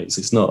Christian mates,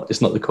 it's not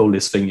the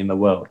coolest thing in the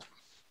world.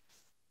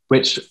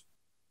 Which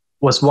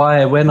was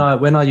why when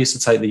I used to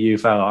take the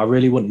youth out, I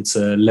really wanted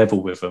to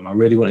level with them. I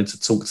really wanted to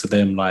talk to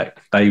them like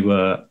they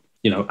were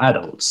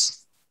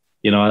adults.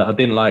 I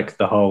didn't like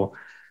the whole,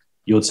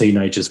 you're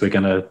teenagers, we're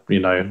going to,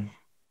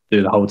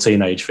 do the whole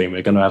teenage thing.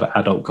 We're going to have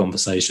adult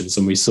conversations.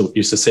 And we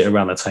used to sit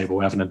around the table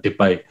having a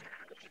debate.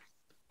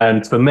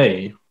 And for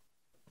me,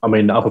 I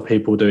mean, other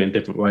people do it in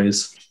different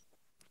ways.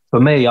 For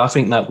me, I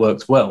think that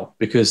worked well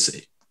because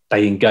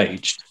they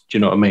engaged. Do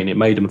you know what I mean? It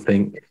made them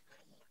think.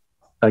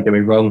 Don't get me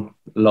wrong.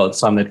 A lot of the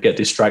time they'd get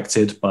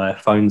distracted by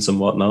phones and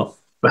whatnot.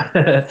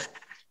 But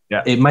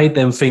it made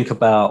them think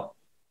about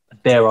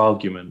their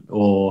argument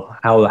or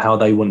how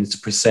they wanted to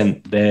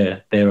present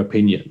their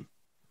opinion.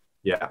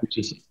 Yeah, which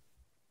is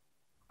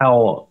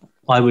how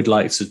I would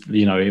like to,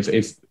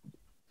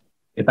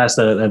 if that's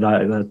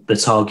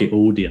the target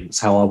audience,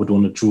 how I would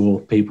want to draw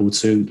people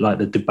to like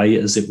the debate,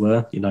 as it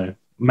were.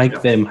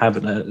 Make them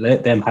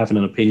let them have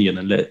an opinion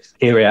and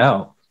hear it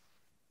out.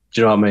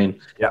 Do you know what I mean?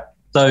 Yeah.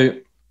 So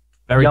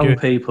very young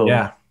good. people.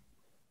 Yeah.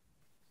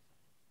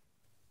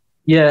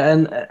 Yeah,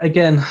 and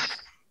again,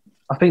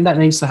 I think that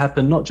needs to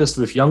happen not just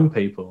with young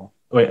people,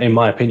 in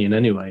my opinion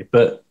anyway,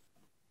 but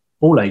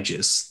all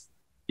ages.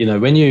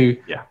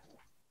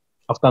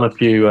 I've done a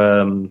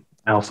few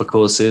alpha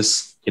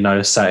courses,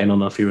 sat in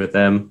on a few of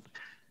them.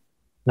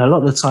 And a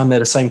lot of the time they're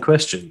the same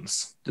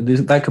questions.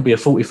 That could be a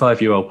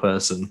 45-year-old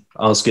person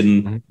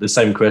asking the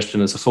same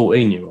question as a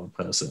 14-year-old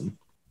person.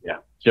 Yeah.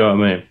 Do you know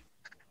what I mean?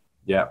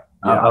 Yeah.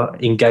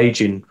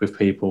 Engaging with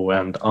people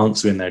and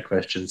answering their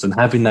questions and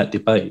having that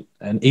debate.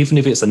 And even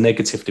if it's a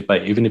negative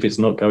debate, even if it's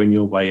not going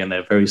your way and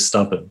they're very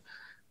stubborn,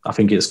 I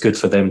think it's good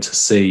for them to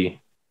see,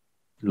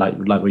 like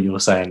what you were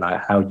saying,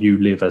 like how you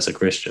live as a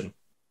Christian.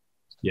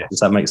 Yeah.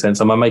 Does that make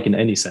sense? Am I making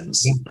any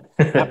sense?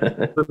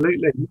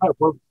 Absolutely.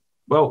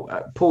 Well,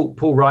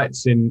 Paul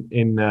writes in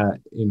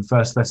 1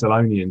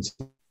 Thessalonians,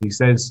 he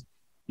says,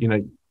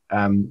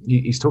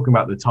 he's talking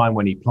about the time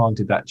when he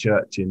planted that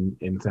church in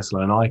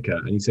Thessalonica,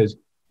 and he says,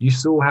 you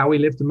saw how we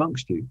lived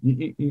amongst you.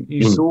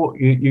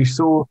 You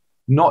saw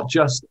not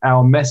just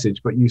our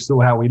message, but you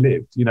saw how we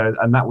lived,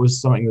 and that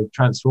was something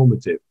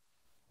transformative.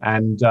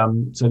 And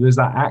so there's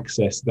that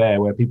access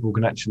there where people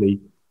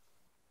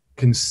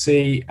can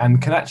see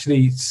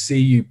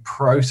you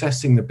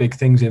processing the big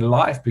things in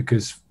life,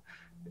 because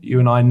you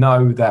and I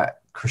know that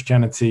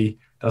Christianity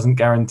doesn't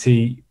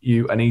guarantee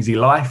you an easy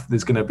life.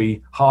 There's going to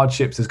be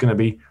hardships, there's going to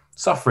be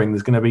suffering,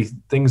 there's going to be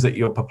things that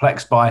you're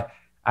perplexed by,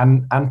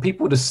 and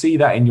people to see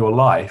that in your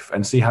life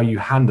and see how you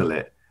handle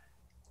it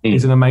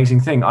is an amazing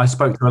thing. I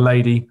spoke to a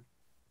lady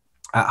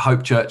at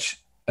Hope Church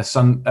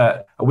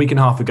a week and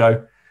a half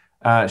ago.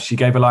 She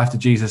gave her life to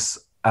Jesus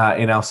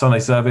in our Sunday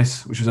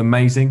service, which was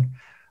amazing.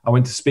 I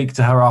went to speak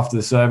to her after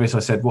the service. I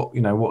said,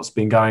 what's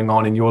been going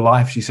on in your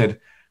life? She said,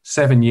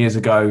 7 years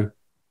ago,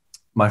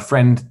 my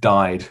friend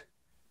died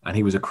and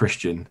he was a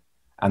Christian.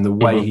 And the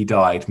way he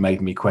died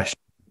made me question.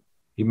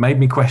 He made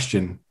me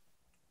question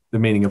the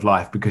meaning of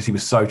life because he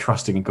was so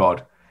trusting in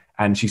God.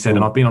 And she said,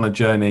 and I've been on a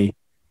journey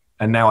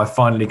and now I've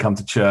finally come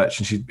to church.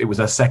 And it was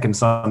her second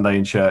Sunday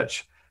in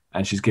church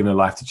and she's given her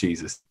life to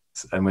Jesus.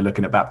 And we're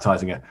looking at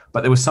baptizing her.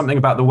 But there was something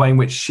about the way in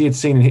which she had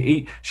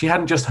seen she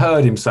hadn't just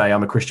heard him say,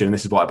 I'm a Christian, and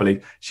this is what I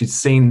believe. She'd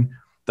seen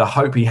the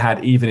hope he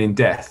had even in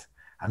death.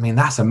 I mean,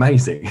 that's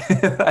amazing.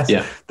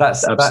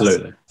 That's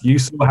absolutely. You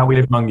saw how we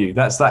live among you.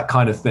 That's that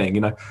kind of thing,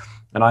 And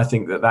I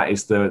think that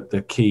is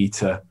the key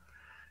to,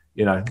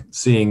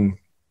 seeing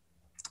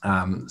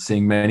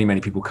many,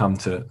 many people come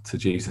to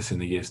Jesus in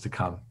the years to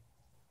come.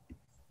 I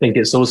think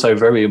it's also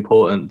very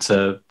important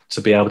to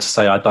be able to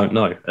say, I don't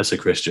know, as a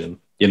Christian.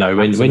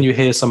 When you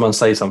hear someone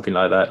say something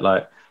like that,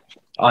 like,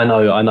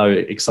 I know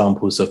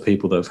examples of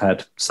people that have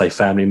had, say,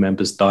 family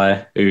members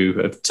die who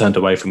have turned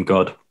away from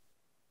God,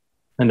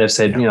 and they've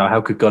said,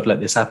 how could God let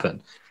this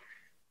happen?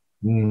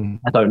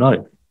 I don't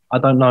know. I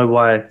don't know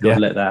why God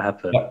let that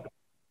happen.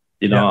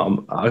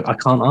 I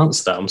can't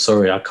answer that. I'm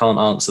sorry, I can't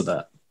answer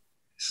that.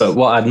 But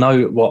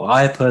what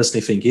I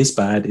personally think is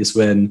bad is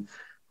when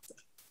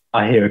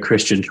I hear a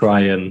Christian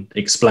try and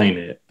explain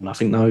it, and I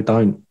think, no,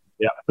 don't.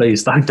 Yeah,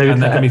 please don't do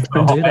that.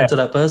 Don't do that to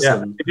that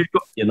person.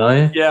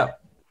 Yeah.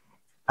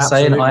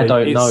 Saying I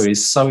don't know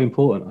is so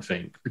important, I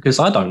think, because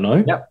I don't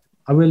know. Yeah.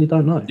 I really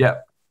don't know.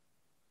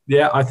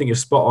 Yeah, I think you're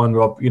spot on,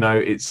 Rob.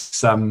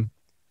 It's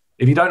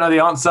if you don't know the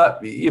answer,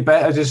 you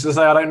better just to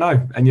say I don't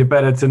know, and you're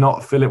better to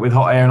not fill it with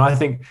hot air. And I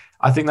think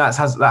that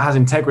has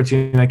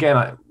integrity. And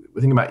again,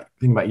 we think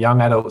about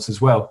young adults as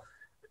well.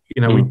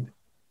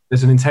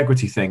 There's an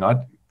integrity thing.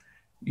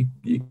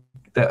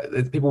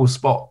 People will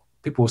spot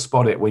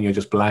it when you're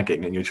just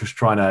blagging and you're just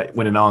trying to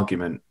win an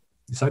argument.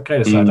 It's okay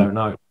to say I don't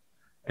know.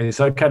 And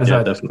it's okay to say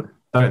I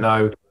don't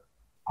know.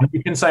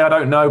 You can say I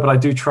don't know, but I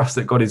do trust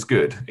that God is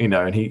good, and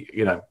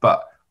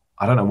but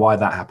I don't know why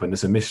that happened.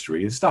 It's a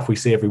mystery. It's stuff we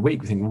see every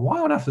week. We think, why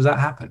on earth does that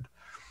happen?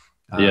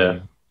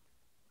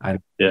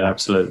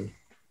 Absolutely.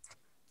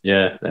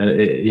 Yeah.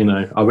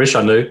 I wish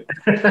I knew.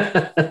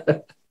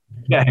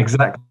 Yeah,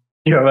 exactly.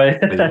 You know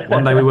what I mean?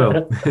 One day we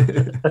will.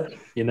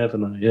 You never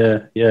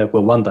know. Yeah.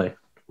 Well, one day.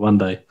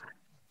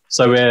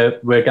 So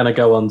we're going to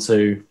go on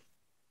to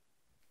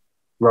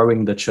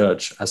growing the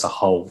church as a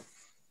whole.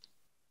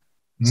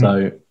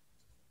 So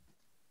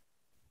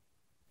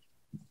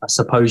I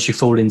suppose you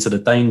fall into the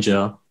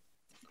danger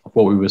of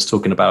what we was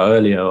talking about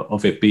earlier,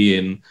 of it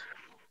being,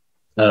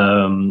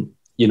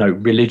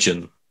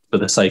 religion for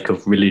the sake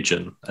of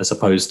religion, as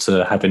opposed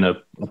to having a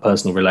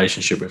personal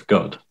relationship with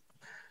God.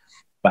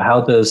 But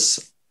how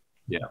does,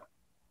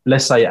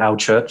 let's say our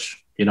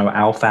church,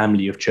 our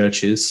family of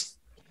churches,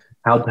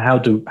 how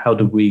do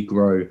we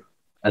grow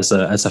as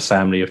a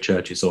family of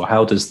churches, or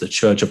how does the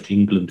Church of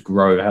England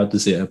grow? How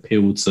does it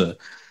appeal to,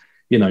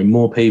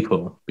 more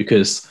people?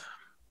 Because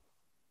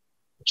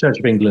the Church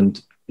of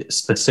England,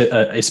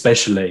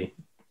 especially,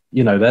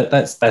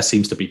 that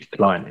seems to be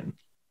declining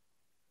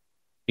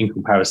in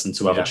comparison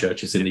to other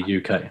churches in the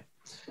UK.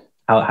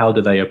 How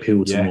do they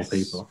appeal to more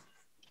people?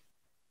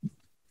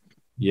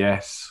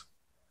 Yes.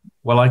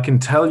 Well, I can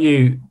tell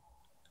you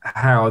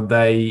how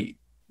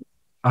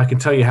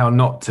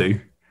not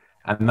to,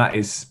 and that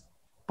is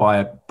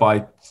by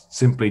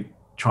simply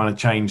trying to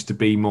change to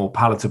be more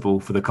palatable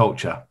for the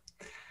culture.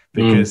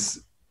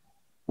 Because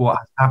what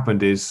has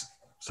happened is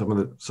some of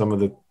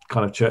the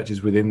kind of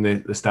churches within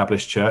the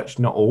established church,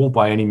 not all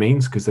by any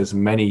means, because there's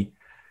many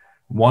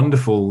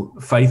wonderful,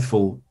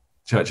 faithful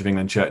Church of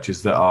England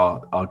churches that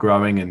are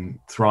growing and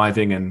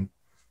thriving, and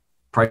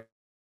praise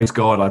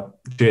God, I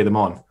cheer them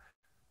on.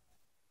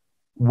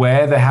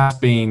 Where there has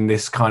been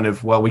this kind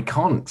of, well, we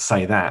can't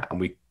say that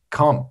and we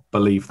can't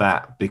believe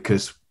that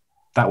because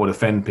that would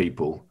offend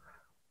people.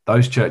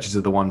 Those churches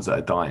are the ones that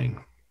are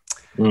dying.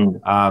 I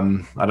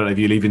don't know if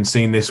you've even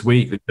seen this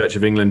week, the Church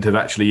of England have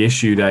actually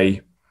issued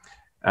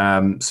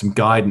some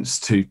guidance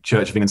to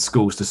Church of England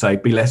schools to say,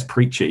 be less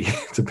preachy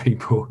to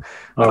people.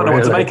 I don't know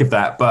what to make of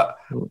that, but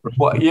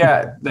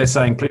they're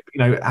saying,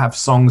 have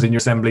songs in your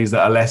assemblies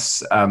that are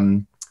less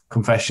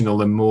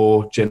confessional and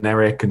more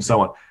generic and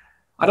so on.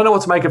 I don't know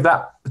what to make of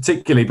that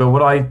particularly, but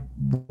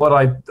what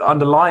I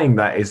underlying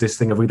that is this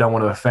thing of we don't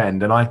want to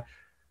offend, and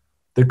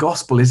the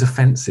gospel is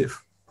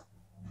offensive.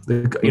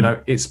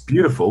 It's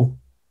beautiful,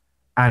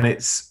 and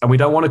we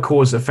don't want to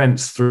cause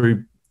offense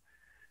through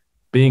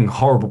being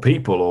horrible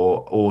people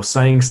or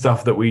saying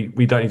stuff that we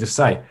don't need to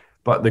say.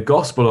 But the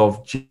gospel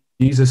of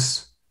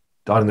Jesus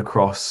died on the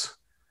cross.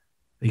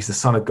 He's the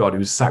Son of God who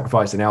was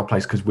sacrificed in our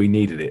place because we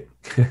needed it.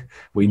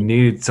 We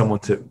needed someone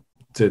to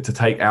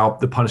take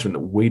the punishment that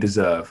we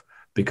deserve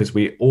because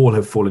we all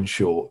have fallen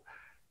short.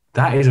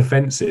 That is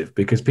offensive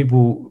because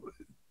people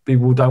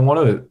don't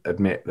want to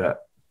admit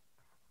that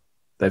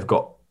they've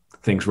got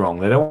things wrong.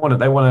 They want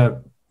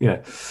to,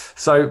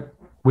 so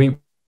we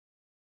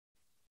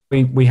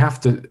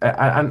have to,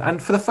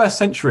 and for the first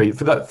century,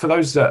 for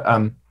those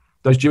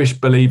Jewish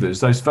believers,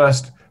 those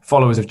first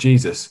followers of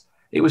Jesus,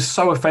 it was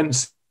so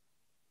offensive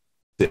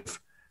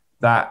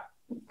that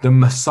the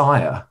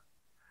Messiah,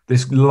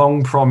 this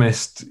long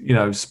promised,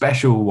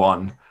 special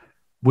one,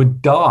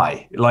 would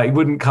die. Like, he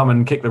wouldn't come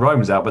and kick the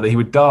Romans out, but that he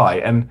would die.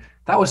 And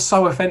that was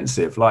so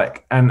offensive.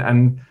 Like,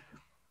 and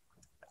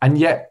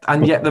yet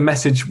the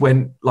message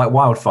went like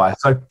wildfire.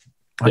 So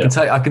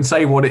I can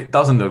say what it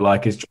doesn't look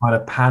like is trying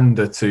to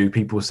pander to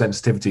people's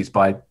sensitivities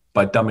by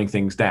dumbing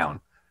things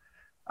down.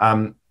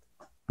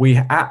 We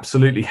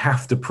absolutely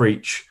have to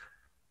preach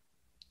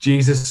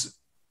Jesus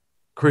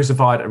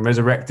crucified and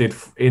resurrected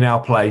in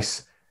our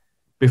place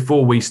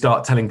before we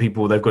start telling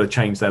people they've got to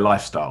change their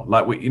lifestyle.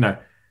 Like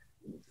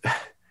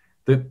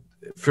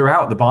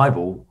throughout the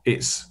Bible,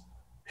 it's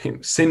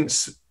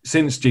since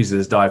Jesus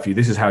has died for you,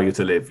 this is how you're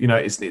to live.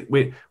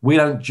 We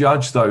don't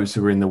judge those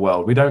who are in the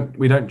world. We're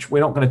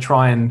not going to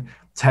try and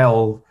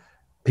tell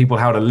people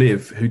how to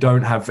live who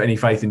don't have any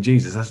faith in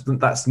Jesus.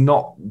 That's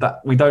not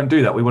that. We don't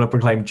do that. We want to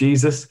proclaim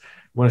Jesus.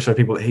 We want to show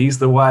people that he's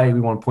the way. We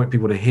want to point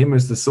people to him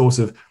as the source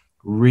of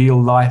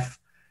real life.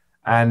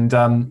 And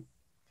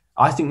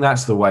I think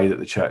that's the way that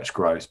the church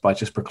grows, by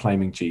just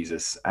proclaiming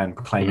Jesus and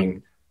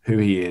proclaiming who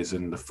he is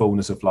and the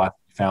fullness of life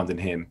found in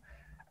him.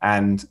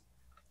 And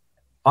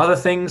other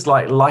things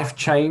like life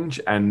change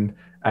and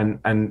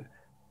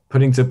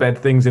putting to bed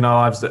things in our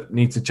lives that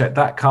need to check,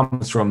 that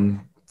comes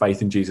from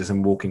faith in Jesus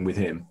and walking with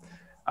him.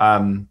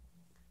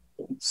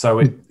 So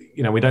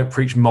we don't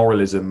preach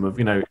moralism of,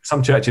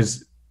 some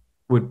churches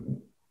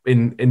would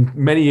in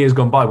many years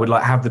gone by would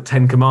like have the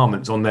 10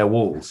 commandments on their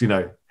walls,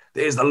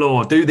 there's the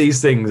law, do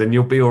these things and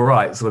you'll be all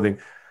right, sort of thing.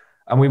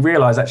 And we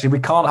realize actually we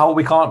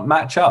can't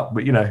match up,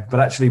 but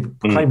actually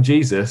proclaim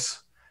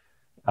Jesus,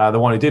 the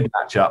one who did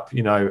match up,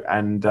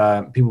 and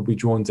people will be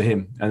drawn to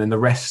him, and then the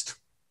rest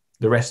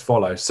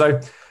follows. So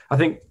I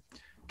think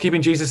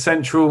keeping Jesus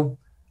central,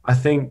 I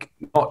think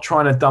not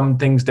trying to dumb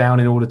things down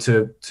in order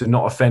to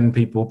not offend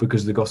people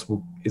because the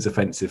gospel is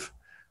offensive,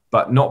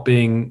 but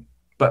removing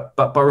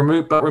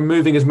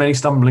as many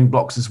stumbling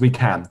blocks as we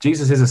can.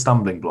 Jesus is a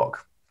stumbling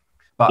block,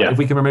 but if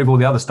we can remove all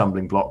the other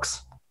stumbling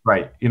blocks,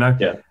 great,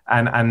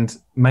 and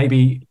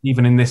maybe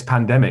even in this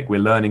pandemic, we're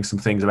learning some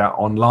things about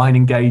online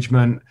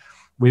engagement.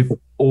 We've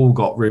all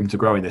got room to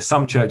grow in this.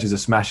 Some churches are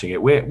smashing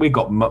it. We've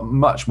got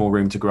much more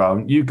room to grow,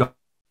 and you guys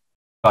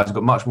have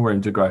got much more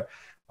room to grow.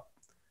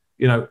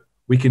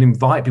 We can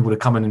invite people to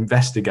come and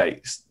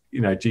investigate,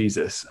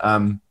 Jesus.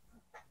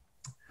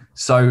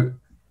 So,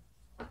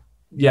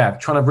 trying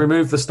to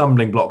remove the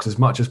stumbling blocks as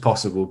much as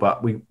possible,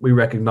 but we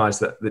recognize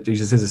that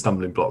Jesus is a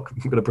stumbling block.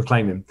 We're going to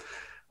proclaim him.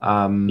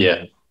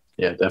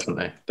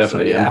 Definitely.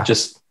 And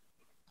just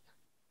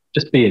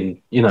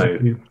being,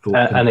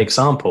 an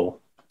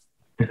example.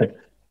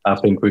 I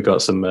think we've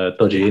got some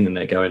dodgy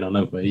internet going on,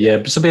 haven't we?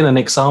 Yeah, so being an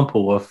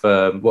example of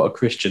what a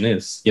Christian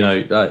is,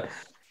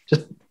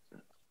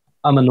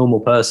 I'm a normal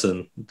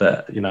person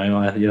that,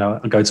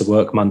 I go to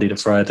work Monday to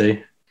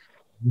Friday.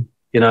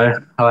 I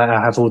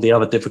have all the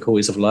other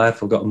difficulties of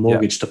life. I've got a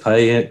mortgage to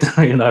pay,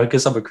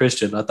 because I'm a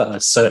Christian. I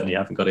certainly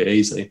haven't got it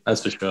easy.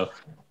 That's for sure.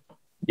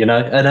 And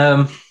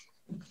I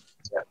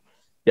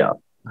can't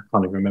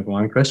even remember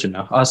my own question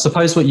now. I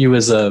suppose what you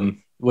was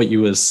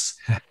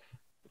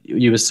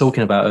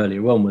talking about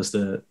earlier on was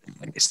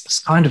it's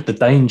kind of the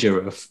danger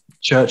of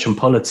church and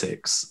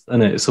politics,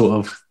 and it's sort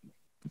of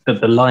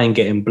the line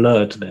getting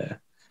blurred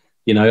there.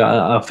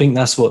 I think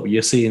that's what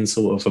you're seeing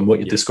sort of, and what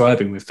you're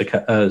describing with the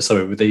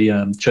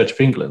Church of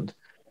England,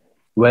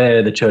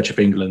 where the Church of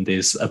England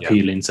is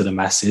appealing to the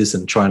masses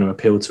and trying to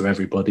appeal to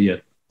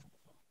everybody.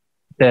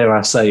 Dare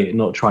I say it,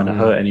 not trying to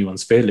hurt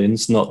anyone's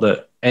feelings. Not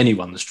that any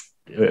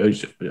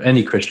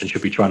Christian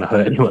should be trying to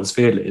hurt anyone's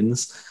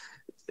feelings.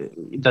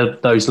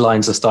 Those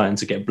lines are starting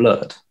to get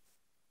blurred,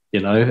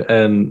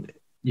 and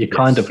you're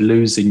kind of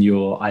losing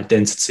your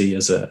identity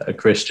as a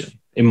Christian,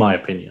 in my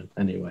opinion,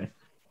 anyway.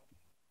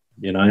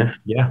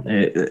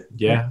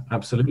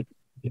 Absolutely.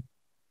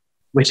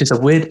 Which is a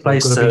weird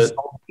place to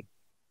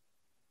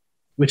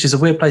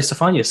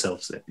find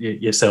yourself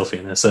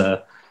in. As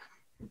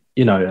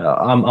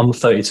I'm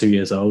 32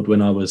 years old.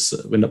 When I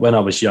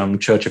was young,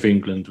 Church of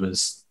England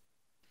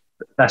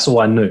that's all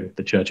I knew.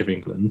 The Church of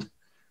England.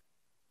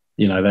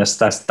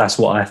 That's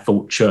what I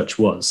thought church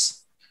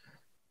was.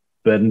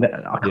 But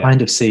I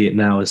kind of see it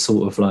now as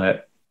sort of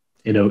like,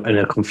 in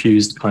a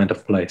confused kind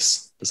of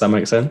place. Does that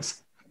make sense?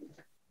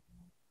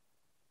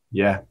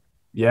 Yeah.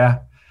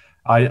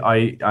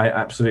 I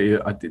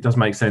absolutely, it does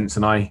make sense.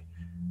 And I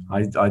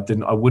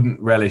wouldn't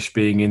relish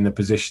being in the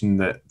position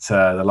that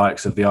the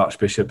likes of the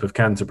Archbishop of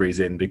Canterbury's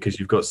in, because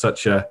you've got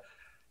such a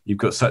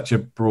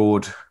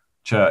broad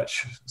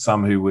church,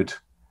 some who would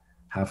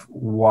have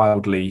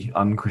wildly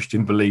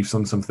unchristian beliefs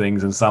on some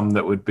things, and some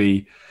that would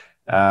be,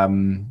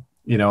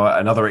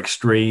 another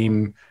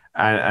extreme,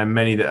 and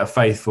many that are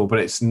faithful. But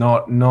it's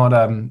not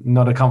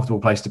a comfortable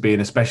place to be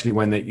in, especially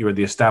when you're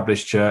the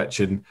established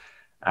church and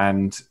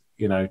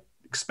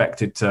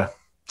expected to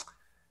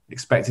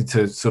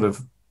sort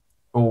of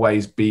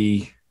always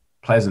be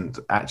pleasant.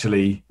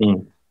 Actually,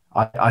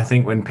 I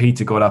think when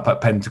Peter got up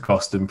at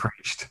Pentecost and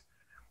preached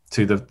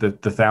to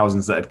the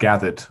thousands that had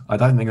gathered, I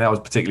don't think that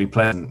was particularly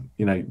pleasant.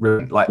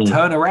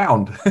 Turn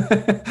around,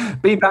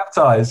 be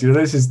baptized.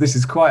 This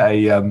is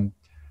quite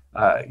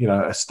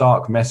a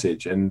stark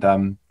message,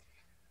 and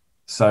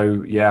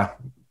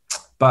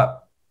but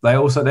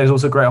there's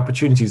also great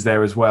opportunities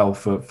there as well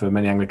for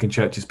many Anglican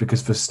churches,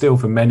 because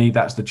for many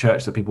that's the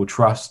church that people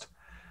trust,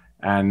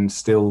 and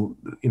still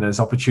there's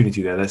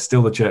opportunity there. There's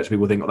still the church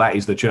people think, well, that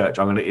is the church. If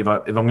I'm going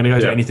to go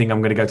to anything,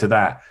 I'm going to go to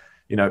that.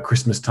 At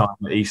Christmas time,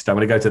 at Easter, I'm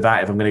going to go to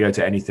that if I'm going to go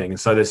to anything. And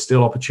so there's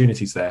still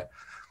opportunities there.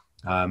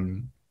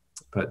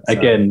 But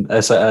again,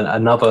 it's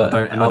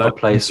another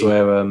place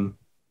where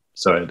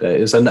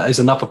it's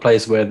another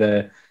place where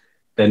they're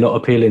not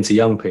appealing to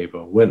young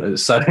people. When I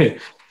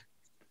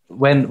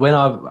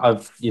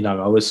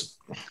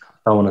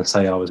don't want to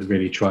say I was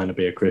really trying to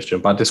be a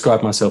Christian, but I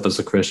described myself as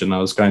a Christian. I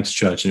was going to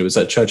church, and it was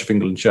at Church of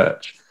England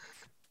church.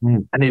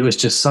 And it was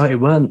just so it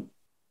weren't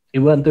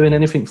doing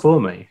anything for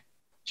me.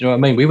 Do you know what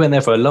I mean? We went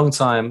there for a long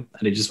time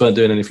and it just weren't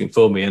doing anything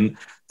for me. And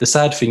the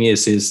sad thing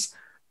is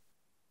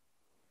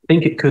I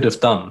think it could have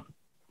done,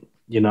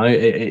 you know,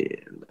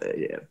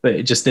 but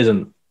it just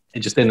didn't. It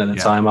just didn't at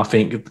the time. I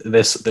think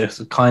there's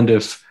kind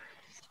of,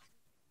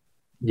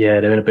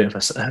 they're in a bit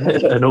of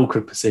an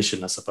awkward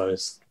position, I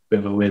suppose. Bit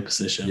of a weird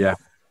position. Yeah.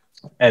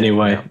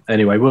 Anyway,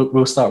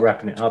 we'll start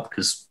wrapping it up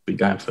because we're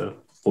going for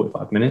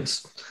 45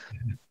 minutes.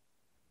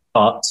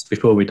 But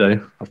before we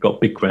do, I've got a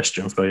big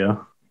question for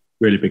you.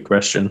 Really big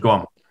question. Go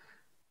on.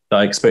 That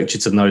I expect you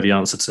to know the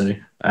answer to.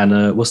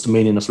 And what's the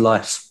meaning of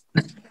life?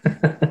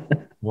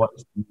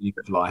 What's the meaning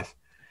of life?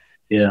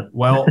 Yeah.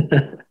 Well,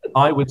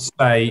 I would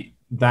say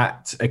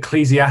that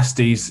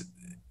Ecclesiastes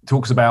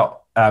talks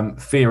about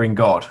fearing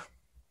God.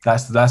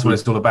 That's what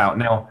it's all about.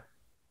 Now,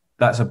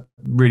 that's a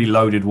really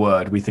loaded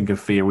word. We think of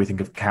fear, we think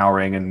of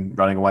cowering and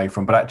running away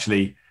from, but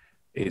actually,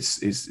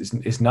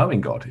 it's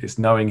knowing God. It's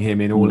knowing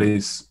Him in all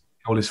His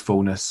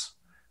fullness.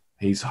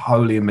 He's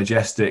holy and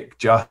majestic,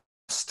 just,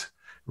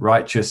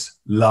 righteous,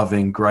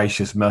 loving,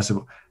 gracious,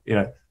 merciful. You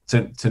know,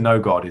 to know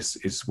God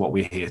is what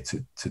we're here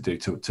to do.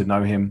 To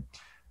know Him,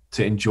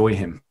 to enjoy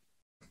Him,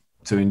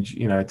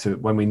 to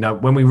when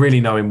we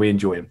really know Him, we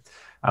enjoy Him.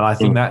 And I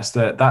think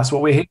that's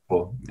what we're here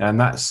for. And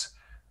that's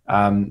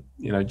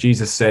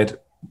Jesus said,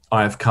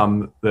 "I have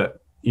come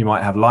that you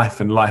might have life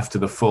and life to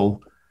the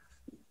full."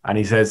 And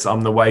He says,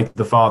 "I'm the way to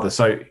the Father."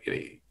 So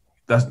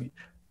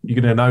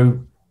you're gonna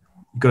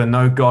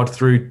know God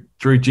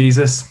through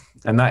Jesus,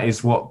 and that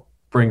is what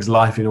brings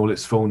life in all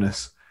its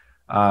fullness.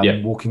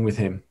 Walking with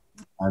Him,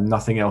 and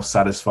nothing else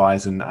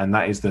satisfies, and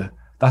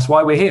that's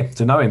why we're here,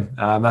 to know Him.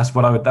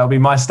 That would be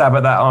my stab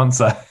at that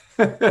answer.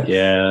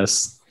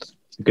 Yes,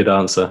 good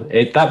answer.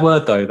 That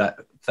word though,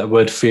 that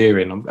word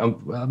fearing,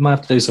 I might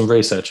have to do some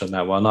research on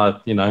that one.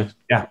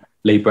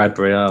 Lee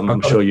Bradbury,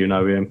 I'm sure you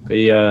know him.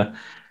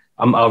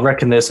 I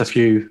reckon there's a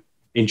few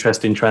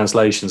interesting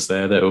translations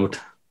there that would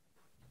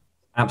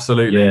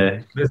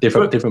absolutely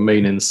different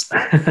meanings.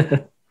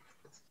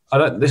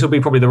 This will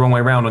be probably the wrong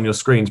way around on your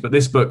screens, but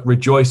this book,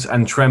 Rejoice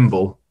and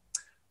Tremble,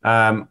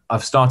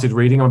 I've started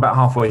reading. I'm about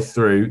halfway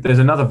through. There's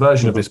another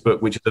version of this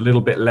book which is a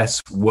little bit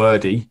less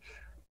wordy,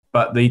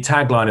 but the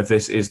tagline of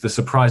this is the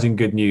surprising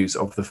good news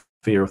of the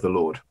fear of the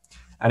Lord.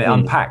 And it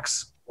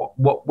unpacks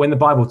what when the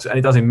Bible, and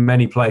it does in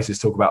many places,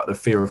 talk about the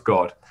fear of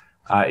God.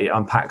 It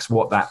unpacks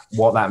what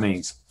that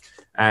means.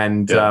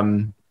 And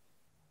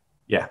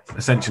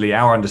essentially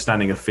our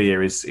understanding of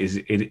fear is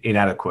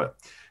inadequate.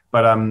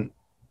 But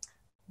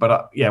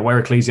where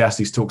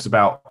Ecclesiastes talks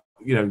about,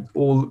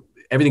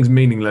 everything's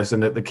meaningless,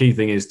 and the key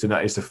thing is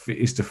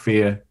to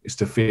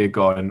fear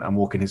God and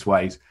walk in His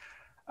ways.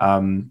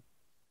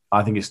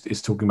 I think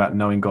it's talking about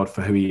knowing God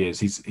for who He is.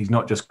 He's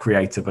not just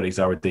creator, but He's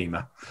our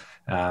Redeemer,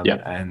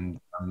 and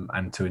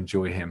to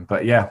enjoy Him.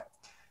 But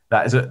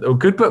that is a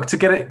good book to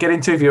get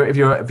into if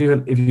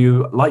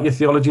you like your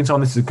theology and so on.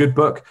 This is a good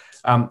book.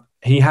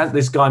 He has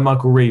this guy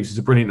Michael Reeves, who's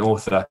a brilliant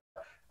author.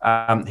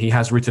 He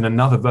has written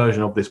another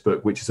version of this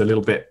book, which is a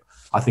little bit.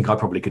 I think I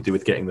probably could do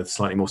with getting the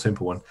slightly more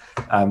simple one,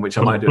 which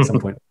I might do at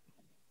some point.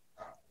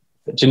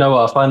 Do you know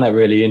what? I find that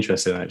really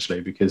interesting,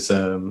 actually, because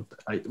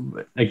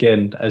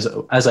again, as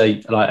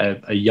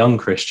a young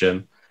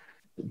Christian,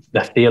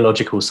 the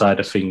theological side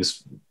of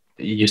things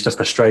used to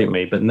frustrate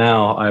me, but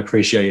now I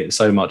appreciate it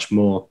so much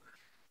more.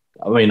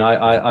 I mean,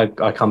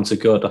 I come to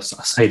God. I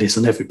say this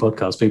on every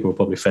podcast. People are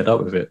probably fed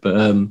up with it, but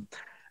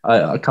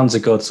I come to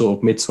God sort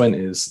of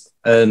mid-20s,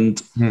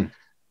 and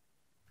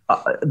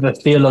the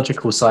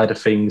theological side of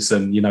things,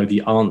 and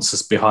the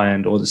answers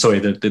behind,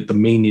 the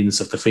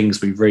meanings of the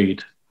things we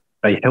read,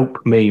 they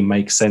help me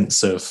make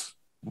sense of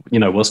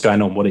what's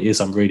going on, what it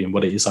is I'm reading,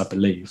 what it is I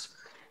believe.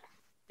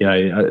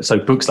 So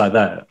books like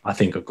that I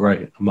think are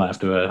great. I might have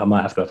to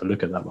have a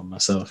look at that one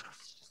myself.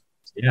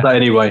 So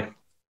anyway,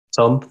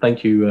 Tom,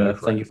 thank you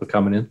for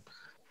coming in.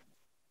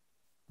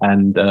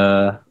 And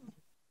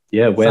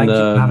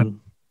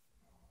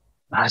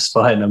that's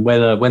fine. And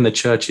when the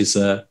church is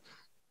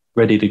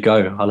ready to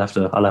go, I'll have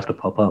to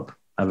pop up,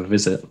 have a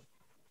visit.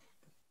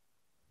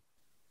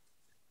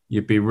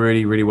 You'd be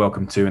really, really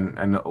welcome to,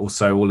 and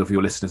also all of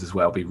your listeners as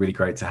well. It'd be really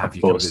great to have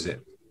you come visit.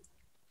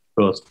 Of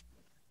course.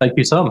 Thank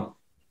you, Tom.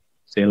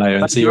 See you later,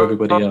 and see you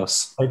everybody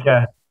else. Take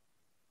care.